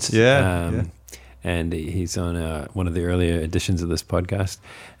Rollins. And he's on one of the earlier editions of this podcast.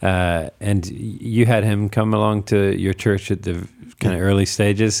 And you had him come along to your church at the kind of early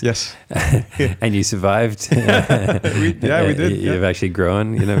stages. Yes. And you survived. we did. You've actually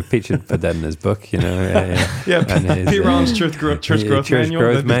grown. You know, Pete should put that in his book, you know. Pete Rollins' Church Growth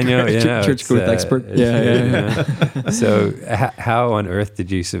Manual. Yeah, church growth expert. Yeah. So how on earth did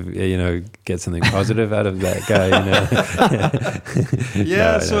you, get something positive out of that guy, you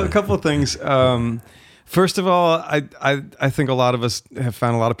know? So a couple of things. First of all, I think a lot of us have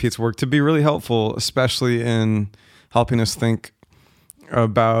found a lot of Pete's work to be really helpful, especially in helping us think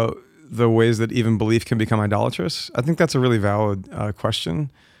about the ways that even belief can become idolatrous. I think that's a really valid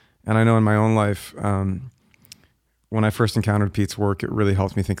question. And I know in my own life, when I first encountered Pete's work, it really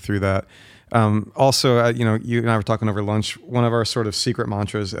helped me think through that. Also, you and I were talking over lunch. One of our sort of secret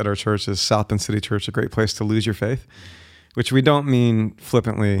mantras at our church is South Bend City Church, a great place to lose your faith, which we don't mean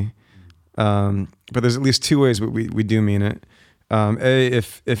flippantly. But there's at least two ways we do mean it.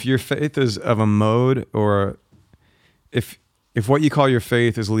 If your faith is of a mode, or if what you call your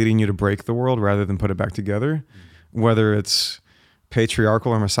faith is leading you to break the world rather than put it back together, whether it's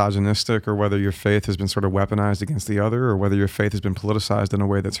patriarchal or misogynistic, or whether your faith has been sort of weaponized against the other, or whether your faith has been politicized in a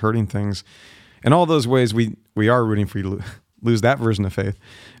way that's hurting things, in all those ways we are rooting for you to lose that version of faith.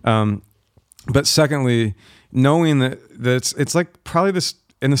 But secondly, knowing that it's like probably this,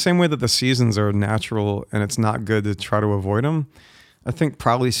 in the same way that the seasons are natural and it's not good to try to avoid them, I think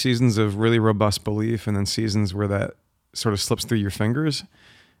probably seasons of really robust belief and then seasons where that sort of slips through your fingers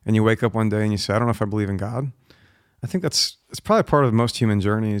and you wake up one day and you say, I don't know if I believe in God. I think it's probably part of most human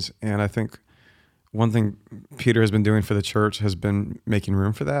journeys. And I think one thing Peter has been doing for the church has been making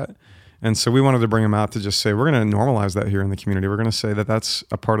room for that. And so we wanted to bring him out to just say, we're going to normalize that here in the community. We're going to say that that's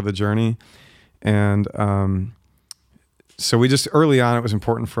a part of the journey. And so we just, early on, it was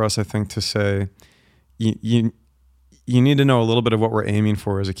important for us, I think, to say, you need to know a little bit of what we're aiming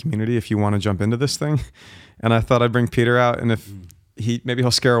for as a community if you want to jump into this thing. And I thought I'd bring Peter out, and if maybe he'll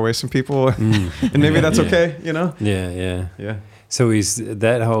scare away some people, and maybe that's okay, you know? Yeah. So he's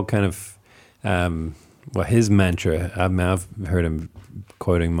that whole kind of, his mantra, I've heard him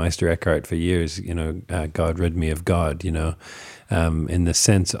quoting Meister Eckhart for years, God rid me of God, in the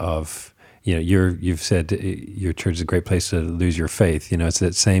sense of, you've said your church is a great place to lose your faith. It's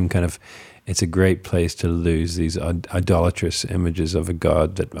that same kind of it's a great place to lose these idolatrous images of a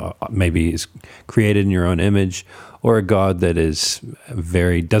God that maybe is created in your own image, or a God that is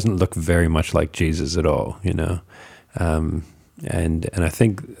doesn't look very much like Jesus at all, you know. And I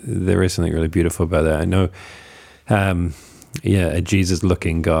think there is something really beautiful about that. I know, a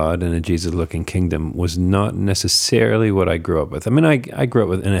Jesus-looking God and a Jesus-looking kingdom was not necessarily what I grew up with. I mean, I grew up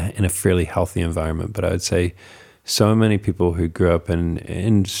with in a fairly healthy environment, but I would say so many people who grew up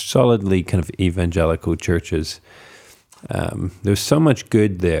in solidly kind of evangelical churches, there's so much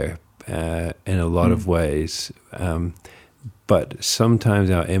good there in a lot of ways, but sometimes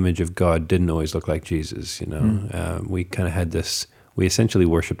our image of God didn't always look like Jesus, you know. We kind of had this, we essentially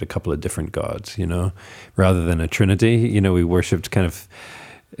worshipped a couple of different gods, you know, rather than a trinity. You know, we worshipped kind of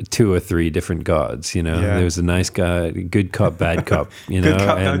 2 or 3 different gods, you know. Yeah. There was a nice guy, good cop, bad cop, you know. Good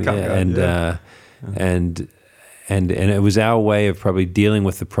cop, bad cop, And it was our way of probably dealing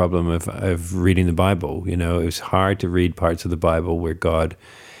with the problem of reading the Bible. You know, it was hard to read parts of the Bible where God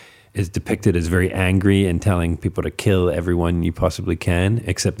is depicted as very angry and telling people to kill everyone you possibly can,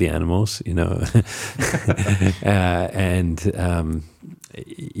 except the animals, you know.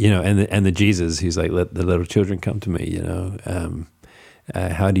 You know, and the Jesus, who's like, let the little children come to me, you know.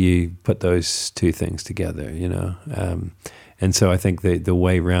 How do you put those 2 things together, you know? And so I think the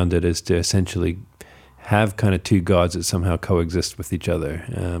way around it is to essentially have kind of 2 gods that somehow coexist with each other.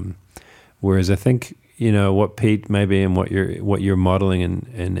 Whereas I think, you know, what Pete maybe and what you're modeling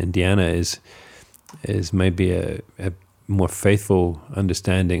in Indiana is maybe a more faithful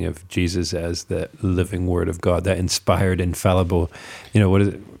understanding of Jesus as the living Word of God, that inspired, infallible. You know, what is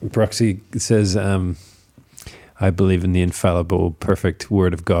it? Broxy says, I believe in the infallible, perfect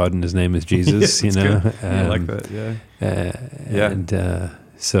Word of God, and His name is Jesus. You know, I like that. Yeah. And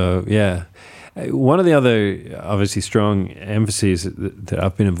so yeah. One of the other, obviously, strong emphases that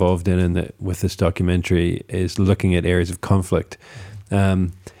I've been involved in with this documentary is looking at areas of conflict,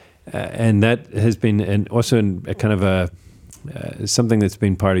 and that has been also a kind of something that's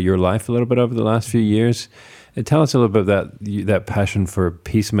been part of your life a little bit over the last few years. Tell us a little bit about that passion for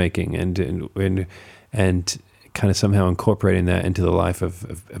peacemaking and kind of somehow incorporating that into the life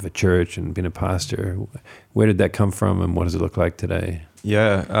of a church and being a pastor. Where did that come from, and what does it look like today?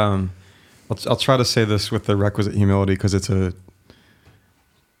 Yeah. I'll try to say this with the requisite humility, because it's a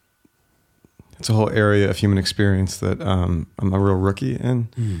whole area of human experience that I'm a real rookie in.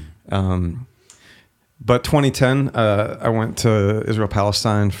 But 2010, I went to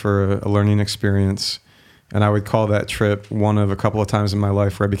Israel-Palestine for a learning experience, and I would call that trip one of a couple of times in my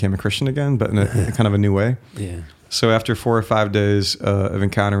life where I became a Christian again, but in a kind of a new way. Yeah. So after 4 or 5 days of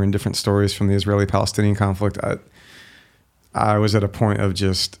encountering different stories from the Israeli-Palestinian conflict, I was at a point of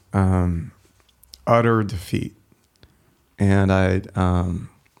just utter defeat, and I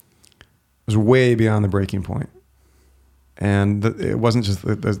was way beyond the breaking point. And it wasn't just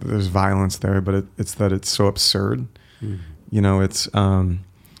that there's violence there, but it's that it's so absurd. You know, it's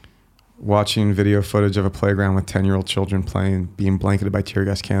watching video footage of a playground with 10-year-old children playing, being blanketed by tear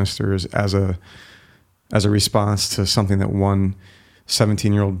gas canisters as a response to something that one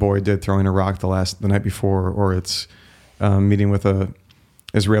 17-year-old boy did, throwing a rock the night before, or it's meeting with a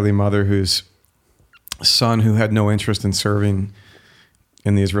Israeli mother whose son, who had no interest in serving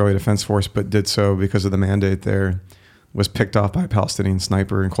in the Israeli Defense Force but did so because of the mandate there, was picked off by a Palestinian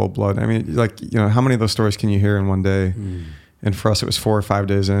sniper in cold blood. I mean, like, you know, how many of those stories can you hear in one day? And for us, it was 4 or 5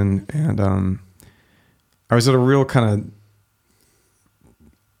 days in, and I was at a real kind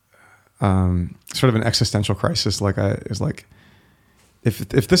of sort of an existential crisis. Like, it was like,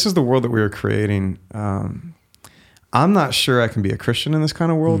 if this is the world that we were creating, I'm not sure I can be a Christian in this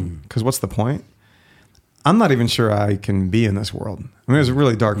kind of world, because what's the point? I'm not even sure I can be in this world. I mean, it was a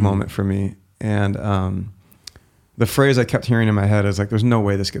really dark moment for me. And the phrase I kept hearing in my head is like, there's no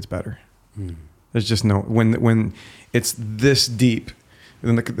way this gets better. There's just no, when it's this deep,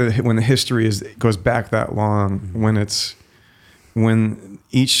 when the history goes back that long, when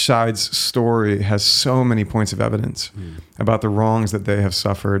each side's story has so many points of evidence about the wrongs that they have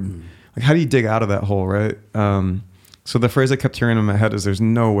suffered, like, how do you dig out of that hole, right? So the phrase I kept hearing in my head is, there's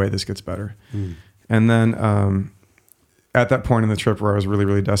no way this gets better. And then at that point in the trip where I was really,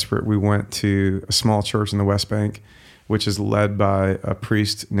 really desperate, we went to a small church in the West Bank, which is led by a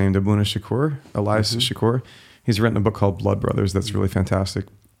priest named Abuna Shakur, Elias Shakur. He's written a book called Blood Brothers that's really fantastic.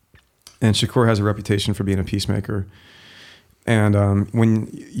 And Shakur has a reputation for being a peacemaker. And when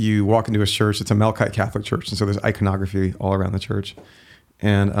you walk into his church, it's a Melkite Catholic church, and so there's iconography all around the church.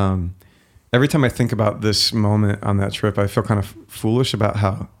 And every time I think about this moment on that trip, I feel kind of foolish about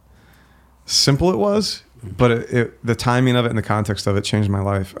how simple it was, but the timing of it and the context of it changed my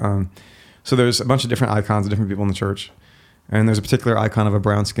life. So there's a bunch of different icons of different people in the church. And there's a particular icon of a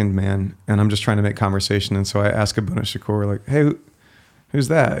brown-skinned man. And I'm just trying to make conversation. And so I ask Abuna Shakur, like, hey, who's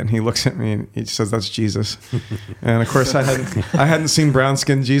that? And he looks at me and he says, that's Jesus. And of course I hadn't seen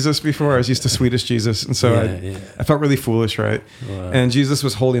brown-skinned Jesus before. I was used to Swedish Jesus. And so I felt really foolish, right? Wow. And Jesus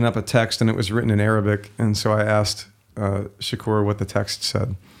was holding up a text and it was written in Arabic. And so I asked Shakur what the text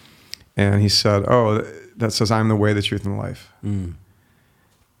said. And he said, oh, that says, I'm the way, the truth, and the life. Mm.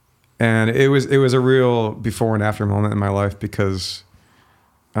 And it was a real before and after moment in my life, because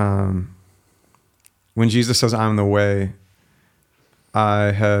when Jesus says, I'm the way,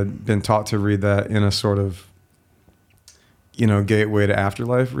 I had been taught to read that in a sort of, gateway to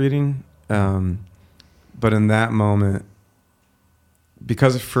afterlife reading. But in that moment,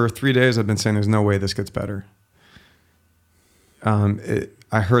 because for 3 days I've been saying there's no way this gets better.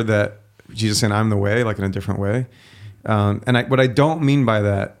 I heard that Jesus saying, I'm the way, like in a different way. And what I don't mean by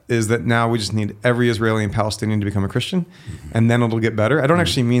that is that now we just need every Israeli and Palestinian to become a Christian, and then it'll get better. I don't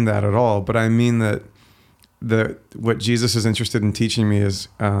actually mean that at all, but I mean that what Jesus is interested in teaching me is,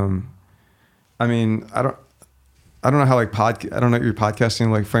 I don't know how I don't know what your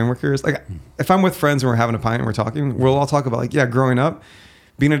podcasting framework here is. Like, if I'm with friends and we're having a pint and we're talking, we'll all talk about growing up,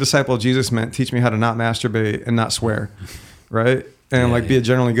 being a disciple of Jesus meant teach me how to not masturbate and not swear, right? And be a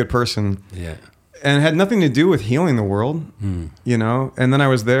generally good person. Yeah. And it had nothing to do with healing the world, And then I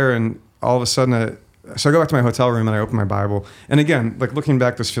was there, and all of a sudden, so I go back to my hotel room and I open my Bible. And again, looking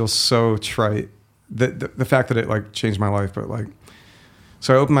back, this feels so trite. The fact that it changed my life, but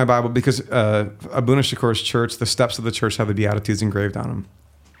so I opened my Bible because Abuna Shakur's church, the steps of the church have the Beatitudes engraved on them.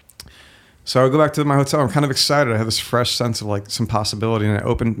 So I go back to my hotel. I'm kind of excited. I have this fresh sense of some possibility, and I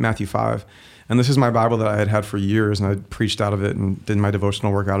opened Matthew 5. And this is my Bible that I had for years, and I preached out of it and did my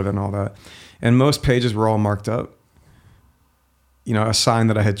devotional work out of it and all that. And most pages were all marked up, a sign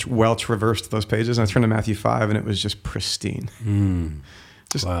that I had well traversed those pages. And I turned to Matthew 5, and it was just pristine,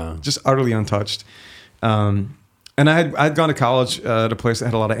 just utterly untouched. And I'd gone to college at a place that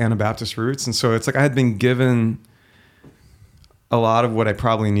had a lot of Anabaptist roots, and so it's I had been given a lot of what I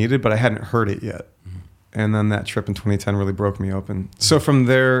probably needed, but I hadn't heard it yet. And then that trip in 2010 really broke me open. So from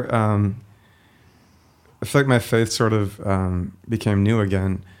there, I feel like my faith sort of became new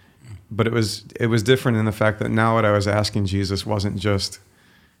again. But it was different in the fact that now what I was asking Jesus wasn't just,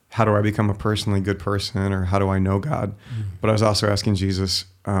 how do I become a personally good person, or how do I know God? But I was also asking Jesus,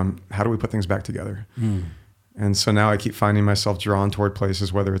 how do we put things back together? And so now I keep finding myself drawn toward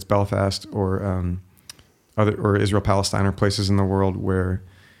places, whether it's Belfast or Israel, Palestine, or places in the world where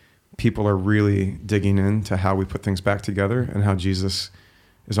people are really digging into how we put things back together and how Jesus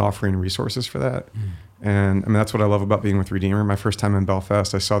is offering resources for that. And that's what I love about being with Redeemer. My first time in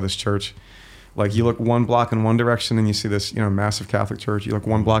Belfast, I saw this church. You look one block in one direction and you see this, massive Catholic church. You look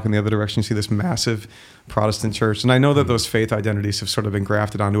one block in the other direction, you see this massive Protestant church. And I know that those faith identities have sort of been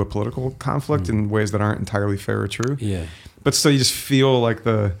grafted onto a political conflict in ways that aren't entirely fair or true. Yeah. But still, you just feel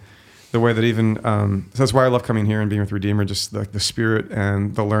the way that even, so that's why I love coming here and being with Redeemer, just the spirit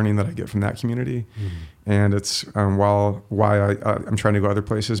and the learning that I get from that community. And it's why I'm trying to go other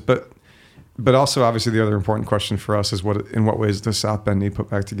places. But also, obviously, the other important question for us is in what ways does South Bend need put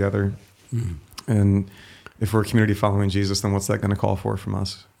back together? And if we're a community following Jesus, then what's that going to call for from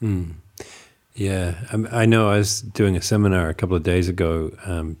us? Yeah, I know I was doing a seminar a couple of days ago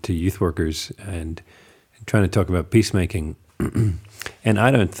to youth workers and trying to talk about peacemaking. And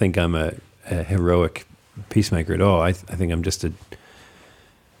I don't think I'm a heroic peacemaker at all. I think I'm just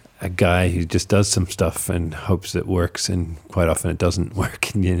a guy who just does some stuff and hopes it works, and quite often it doesn't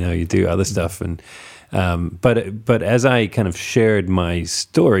work, and you do other stuff. And but as I kind of shared my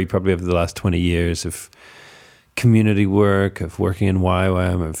story probably over the last 20 years of community work, of working in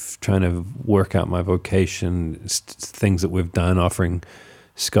YWAM, of trying to work out my vocation, things that we've done, offering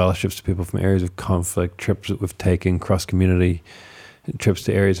scholarships to people from areas of conflict, trips that we've taken, cross-community trips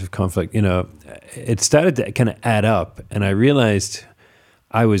to areas of conflict, it started to kind of add up, and I realized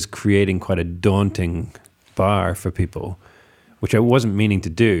I was creating quite a daunting bar for people, which I wasn't meaning to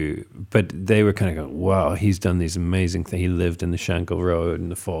do, but they were kind of going, wow, he's done these amazing things. He lived in the Shankill Road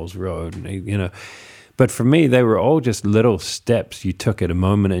and the Falls Road, and but for me, they were all just little steps you took at a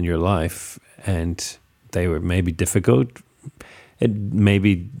moment in your life, and they were maybe difficult. It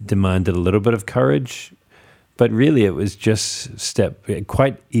maybe demanded a little bit of courage, but really it was just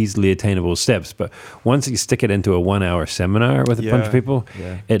quite easily attainable steps. But once you stick it into a 1 hour seminar with a bunch of people,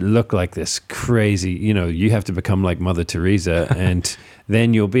 it looked like this crazy, you have to become like Mother Teresa and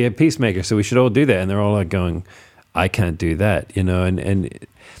then you'll be a peacemaker. So we should all do that. And they're all going, I can't do that, and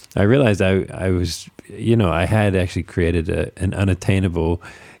I realized I was I had actually created an unattainable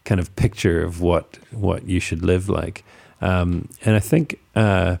kind of picture of what you should live like. And I think,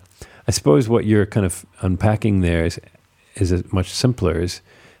 I suppose what you're kind of unpacking there is much simpler, is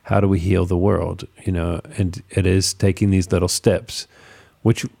how do we heal the world, and it is taking these little steps,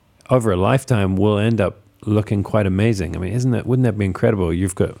 which over a lifetime will end up looking quite amazing. I mean, wouldn't that be incredible?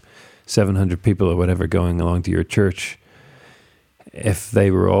 You've got 700 people or whatever going along to your church. If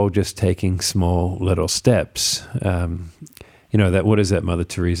they were all just taking small little steps, what is that Mother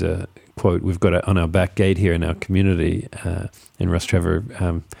Teresa quote? We've got it on our back gate here in our community in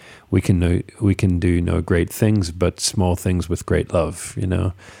Rostrevor. We can do no great things, but small things with great love.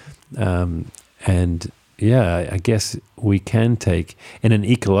 And yeah, I guess we can take, in an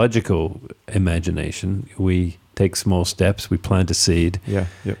ecological imagination, we take small steps. We plant a seed. Yeah.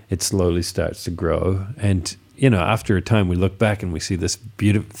 Yep. It slowly starts to grow, and after a time, we look back and we see this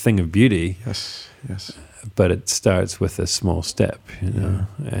beautiful thing of beauty. Yes. But it starts with a small step, Yeah.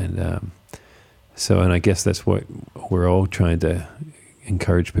 And I guess that's what we're all trying to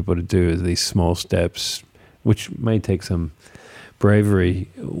encourage people to do, is these small steps, which may take some bravery.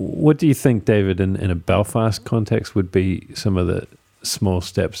 What do you think, David, in a Belfast context, would be some of the small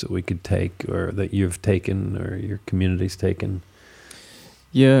steps that we could take, or that you've taken, or your community's taken?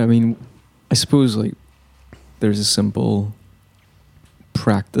 Yeah, I mean, I suppose there's a simple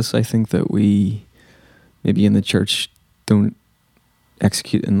practice, I think, that we maybe in the church don't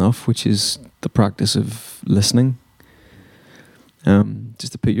execute enough, which is the practice of listening.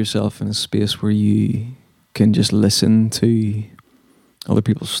 Just to put yourself in a space where you can just listen to other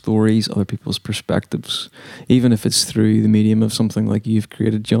people's stories, other people's perspectives, even if it's through the medium of something like you've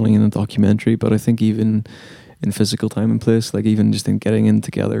created, Johnny, in a documentary. But I think even in physical time and place, even just in getting in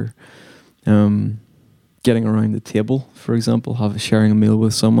together, getting around the table, for example, sharing a meal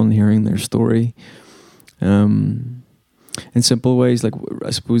with someone, hearing their story, in simple ways.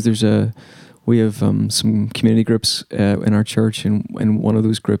 I suppose we have some community groups in our church, and one of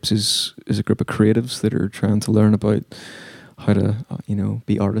those groups is a group of creatives that are trying to learn about how to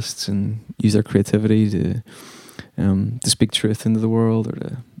be artists and use their creativity to speak truth into the world,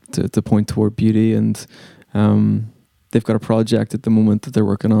 or to point toward beauty. And they've got a project at the moment that they're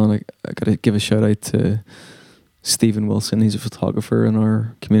working on. I got to give a shout out to Stephen Wilson. He's a photographer in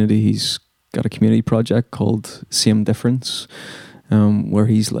our community. He's got a community project called Same Difference, where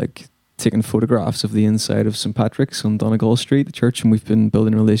he's taking photographs of the inside of St. Patrick's on Donegal Street, the church, and we've been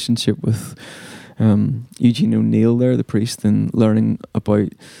building a relationship with Eugene O'Neill there, the priest, and learning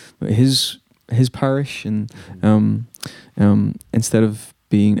about his parish, and instead of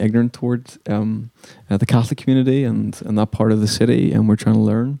being ignorant toward the Catholic community and that part of the city, and we're trying to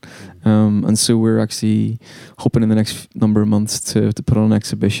learn. And so we're actually hoping in the next number of months to put on an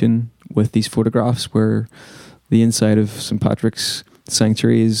exhibition with these photographs, where the inside of St. Patrick's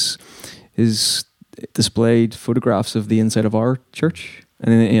Sanctuary is displayed photographs of the inside of our church.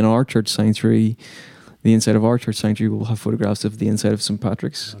 And in our church sanctuary, the inside of our church sanctuary will have photographs of the inside of St.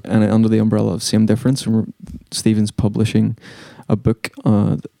 Patrick's, and under the umbrella of Same Difference. And Stephen's publishing a book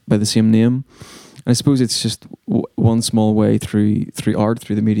by the same name. And I suppose it's just one small way through art,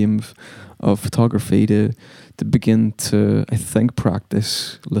 through the medium of photography, to begin to, I think,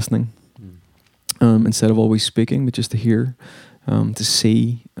 practice listening. Instead of always speaking, but just to hear, to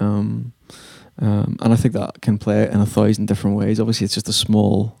see. And I think that can play in 1,000 different ways. Obviously, it's just a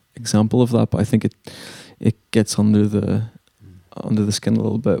small example of that, but I think it gets under the skin a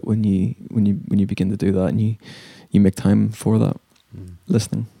little bit when you begin to do that, and you make time for that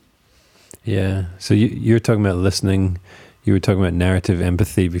listening. Yeah. So you're talking about listening. You were talking about narrative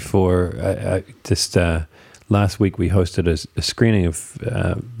empathy before. I just last week we hosted a screening of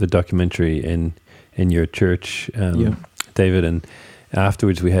the documentary in your church, David, and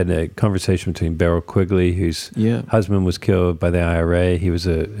afterwards we had a conversation between Beryl Quigley, whose husband was killed by the IRA. He was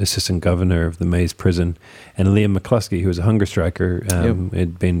an assistant governor of the Maze prison, and Liam McCluskey, who was a hunger striker,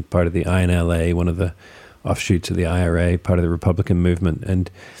 had been part of the INLA, one of the offshoots of the IRA, part of the Republican movement. And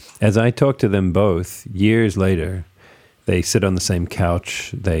as I talked to them both years later, they sit on the same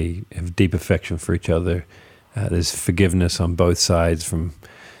couch. They have deep affection for each other. There's forgiveness on both sides from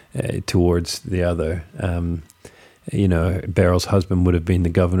towards the other. Beryl's husband would have been the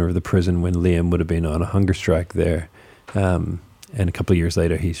governor of the prison when Liam would have been on a hunger strike there. And a couple of years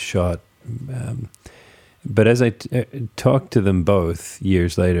later, he's shot. But as I talked to them both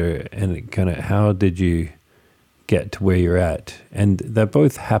years later, and kind of, how did you get to where you're at? And they're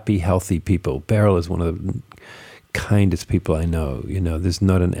both happy, healthy people. Beryl is one of the kindest people I know. There's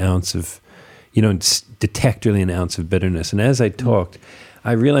not an ounce of, you don't detect really an ounce of bitterness. And as I talked,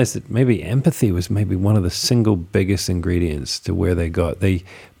 I realized that maybe empathy was maybe one of the single biggest ingredients to where they got.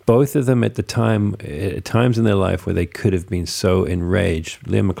 Both of them at times in their life where they could have been so enraged.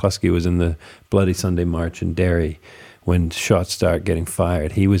 Liam McCluskey was in the Bloody Sunday March in Derry when shots started getting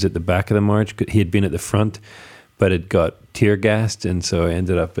fired. He was at the back of the march. He had been at the front, but it got tear gassed, and so I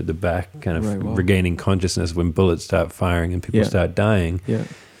ended up at the back, kind of regaining consciousness when bullets start firing and people start dying. Yeah.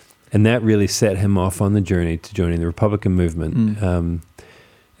 And that really set him off on the journey to joining the Republican movement.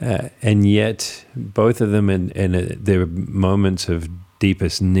 And yet, both of them in their moments of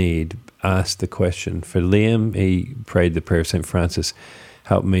deepest need asked the question. For Liam, he prayed the prayer of St. Francis,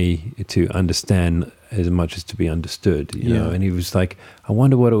 help me to understand as much as to be understood, you know. And he was like, I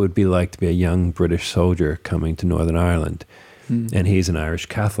wonder what it would be like to be a young British soldier coming to Northern Ireland. And he's an Irish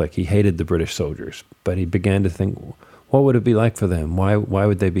Catholic. He hated the British soldiers, but he began to think, what would it be like for them? Why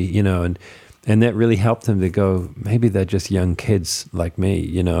would they be, you know, and that really helped him to go, maybe they're just young kids like me,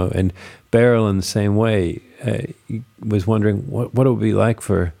 you know. And Beryl, in the same way, he was wondering what it would be like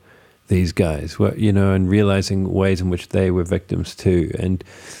for these guys, you know, and realizing ways in which they were victims too. And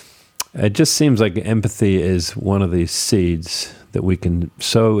it just seems like empathy is one of these seeds that we can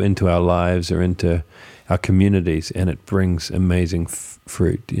sow into our lives or into our communities, and it brings amazing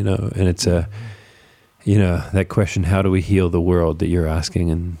fruit, you know. And it's you know, that question, how do we heal the world, that you're asking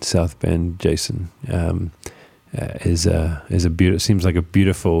in South Bend, Jason, seems like a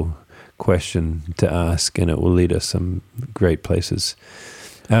beautiful question to ask, and it will lead us some great places.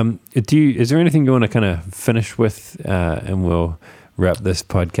 Is there anything you want to kind of finish with, and we'll wrap this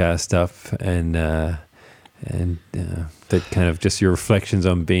podcast up, and that kind of just your reflections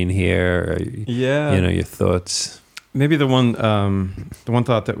on being here, or, you know, your thoughts. Maybe the one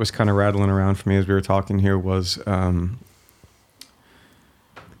thought that was kind of rattling around for me as we were talking here was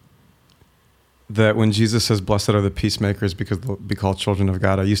that when Jesus says, "Blessed are the peacemakers, because they'll be called children of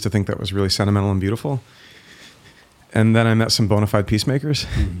God," I used to think that was really sentimental and beautiful. And then I met some bona fide peacemakers.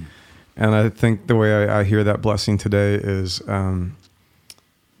 And I think the way I hear that blessing today is the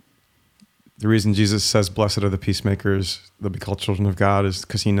reason Jesus says, "Blessed are the peacemakers, they'll be called children of God," is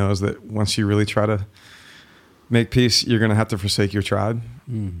because he knows that once you really try to make peace, you're going to have to forsake your tribe,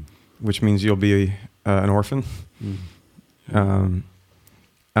 which means you'll be an orphan. And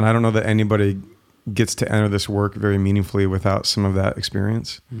I don't know that anybody gets to enter this work very meaningfully without some of that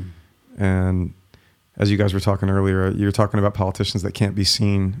experience. And as you guys were talking earlier, you're talking about politicians that can't be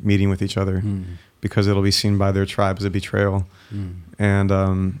seen meeting with each other because it'll be seen by their tribe as a betrayal.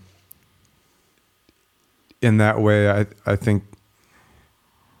 And in that way, I think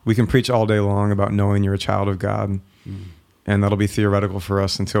we can preach all day long about knowing you're a child of God, and that'll be theoretical for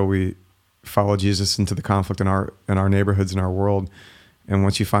us until we follow Jesus into the conflict in our neighborhoods, in our world. And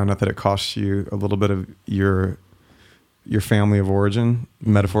once you find out that it costs you a little bit of your family of origin,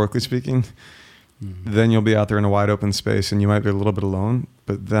 metaphorically speaking, then you'll be out there in a wide open space, and you might be a little bit alone,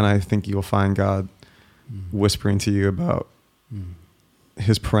 but then I think you'll find God whispering to you about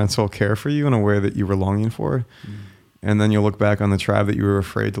his parental care for you in a way that you were longing for. And then you'll look back on the tribe that you were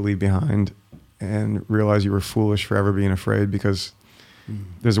afraid to leave behind and realize you were foolish for ever being afraid, because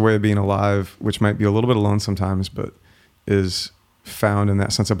there's a way of being alive, which might be a little bit alone sometimes, but is found in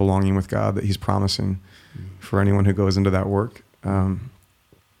that sense of belonging with God that he's promising for anyone who goes into that work.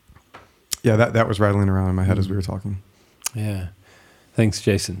 That was rattling around in my head as we were talking. Yeah. Thanks,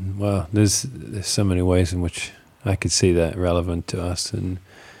 Jason. Well, there's so many ways in which I could see that relevant to us. And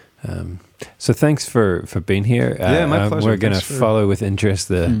so thanks for being here. My pleasure. We're going to follow with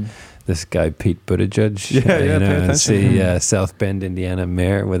interest this guy Pete Buttigieg, and see South Bend, Indiana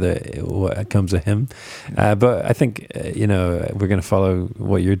mayor, what comes of him. But I think we're going to follow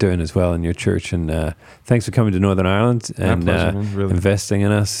what you're doing as well in your church. And thanks for coming to Northern Ireland and really investing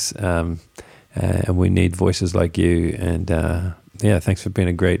in us. And we need voices like you. And thanks for being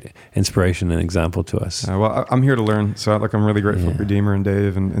a great inspiration and example to us. Well, I'm here to learn, so I'm really grateful to Redeemer and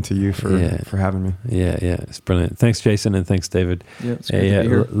Dave and to you for having me. Yeah, it's brilliant. Thanks, Jason, and thanks, David. Yeah, it's great to be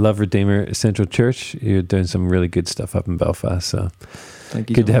here. Love Redeemer Central Church. You're doing some really good stuff up in Belfast, so thank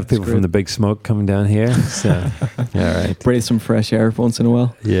you. Good to have people from the Big Smoke coming down here. So, all right. Breathe some fresh air once in a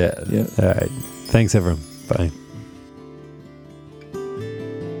while. Yeah. All right. Thanks, everyone. Bye.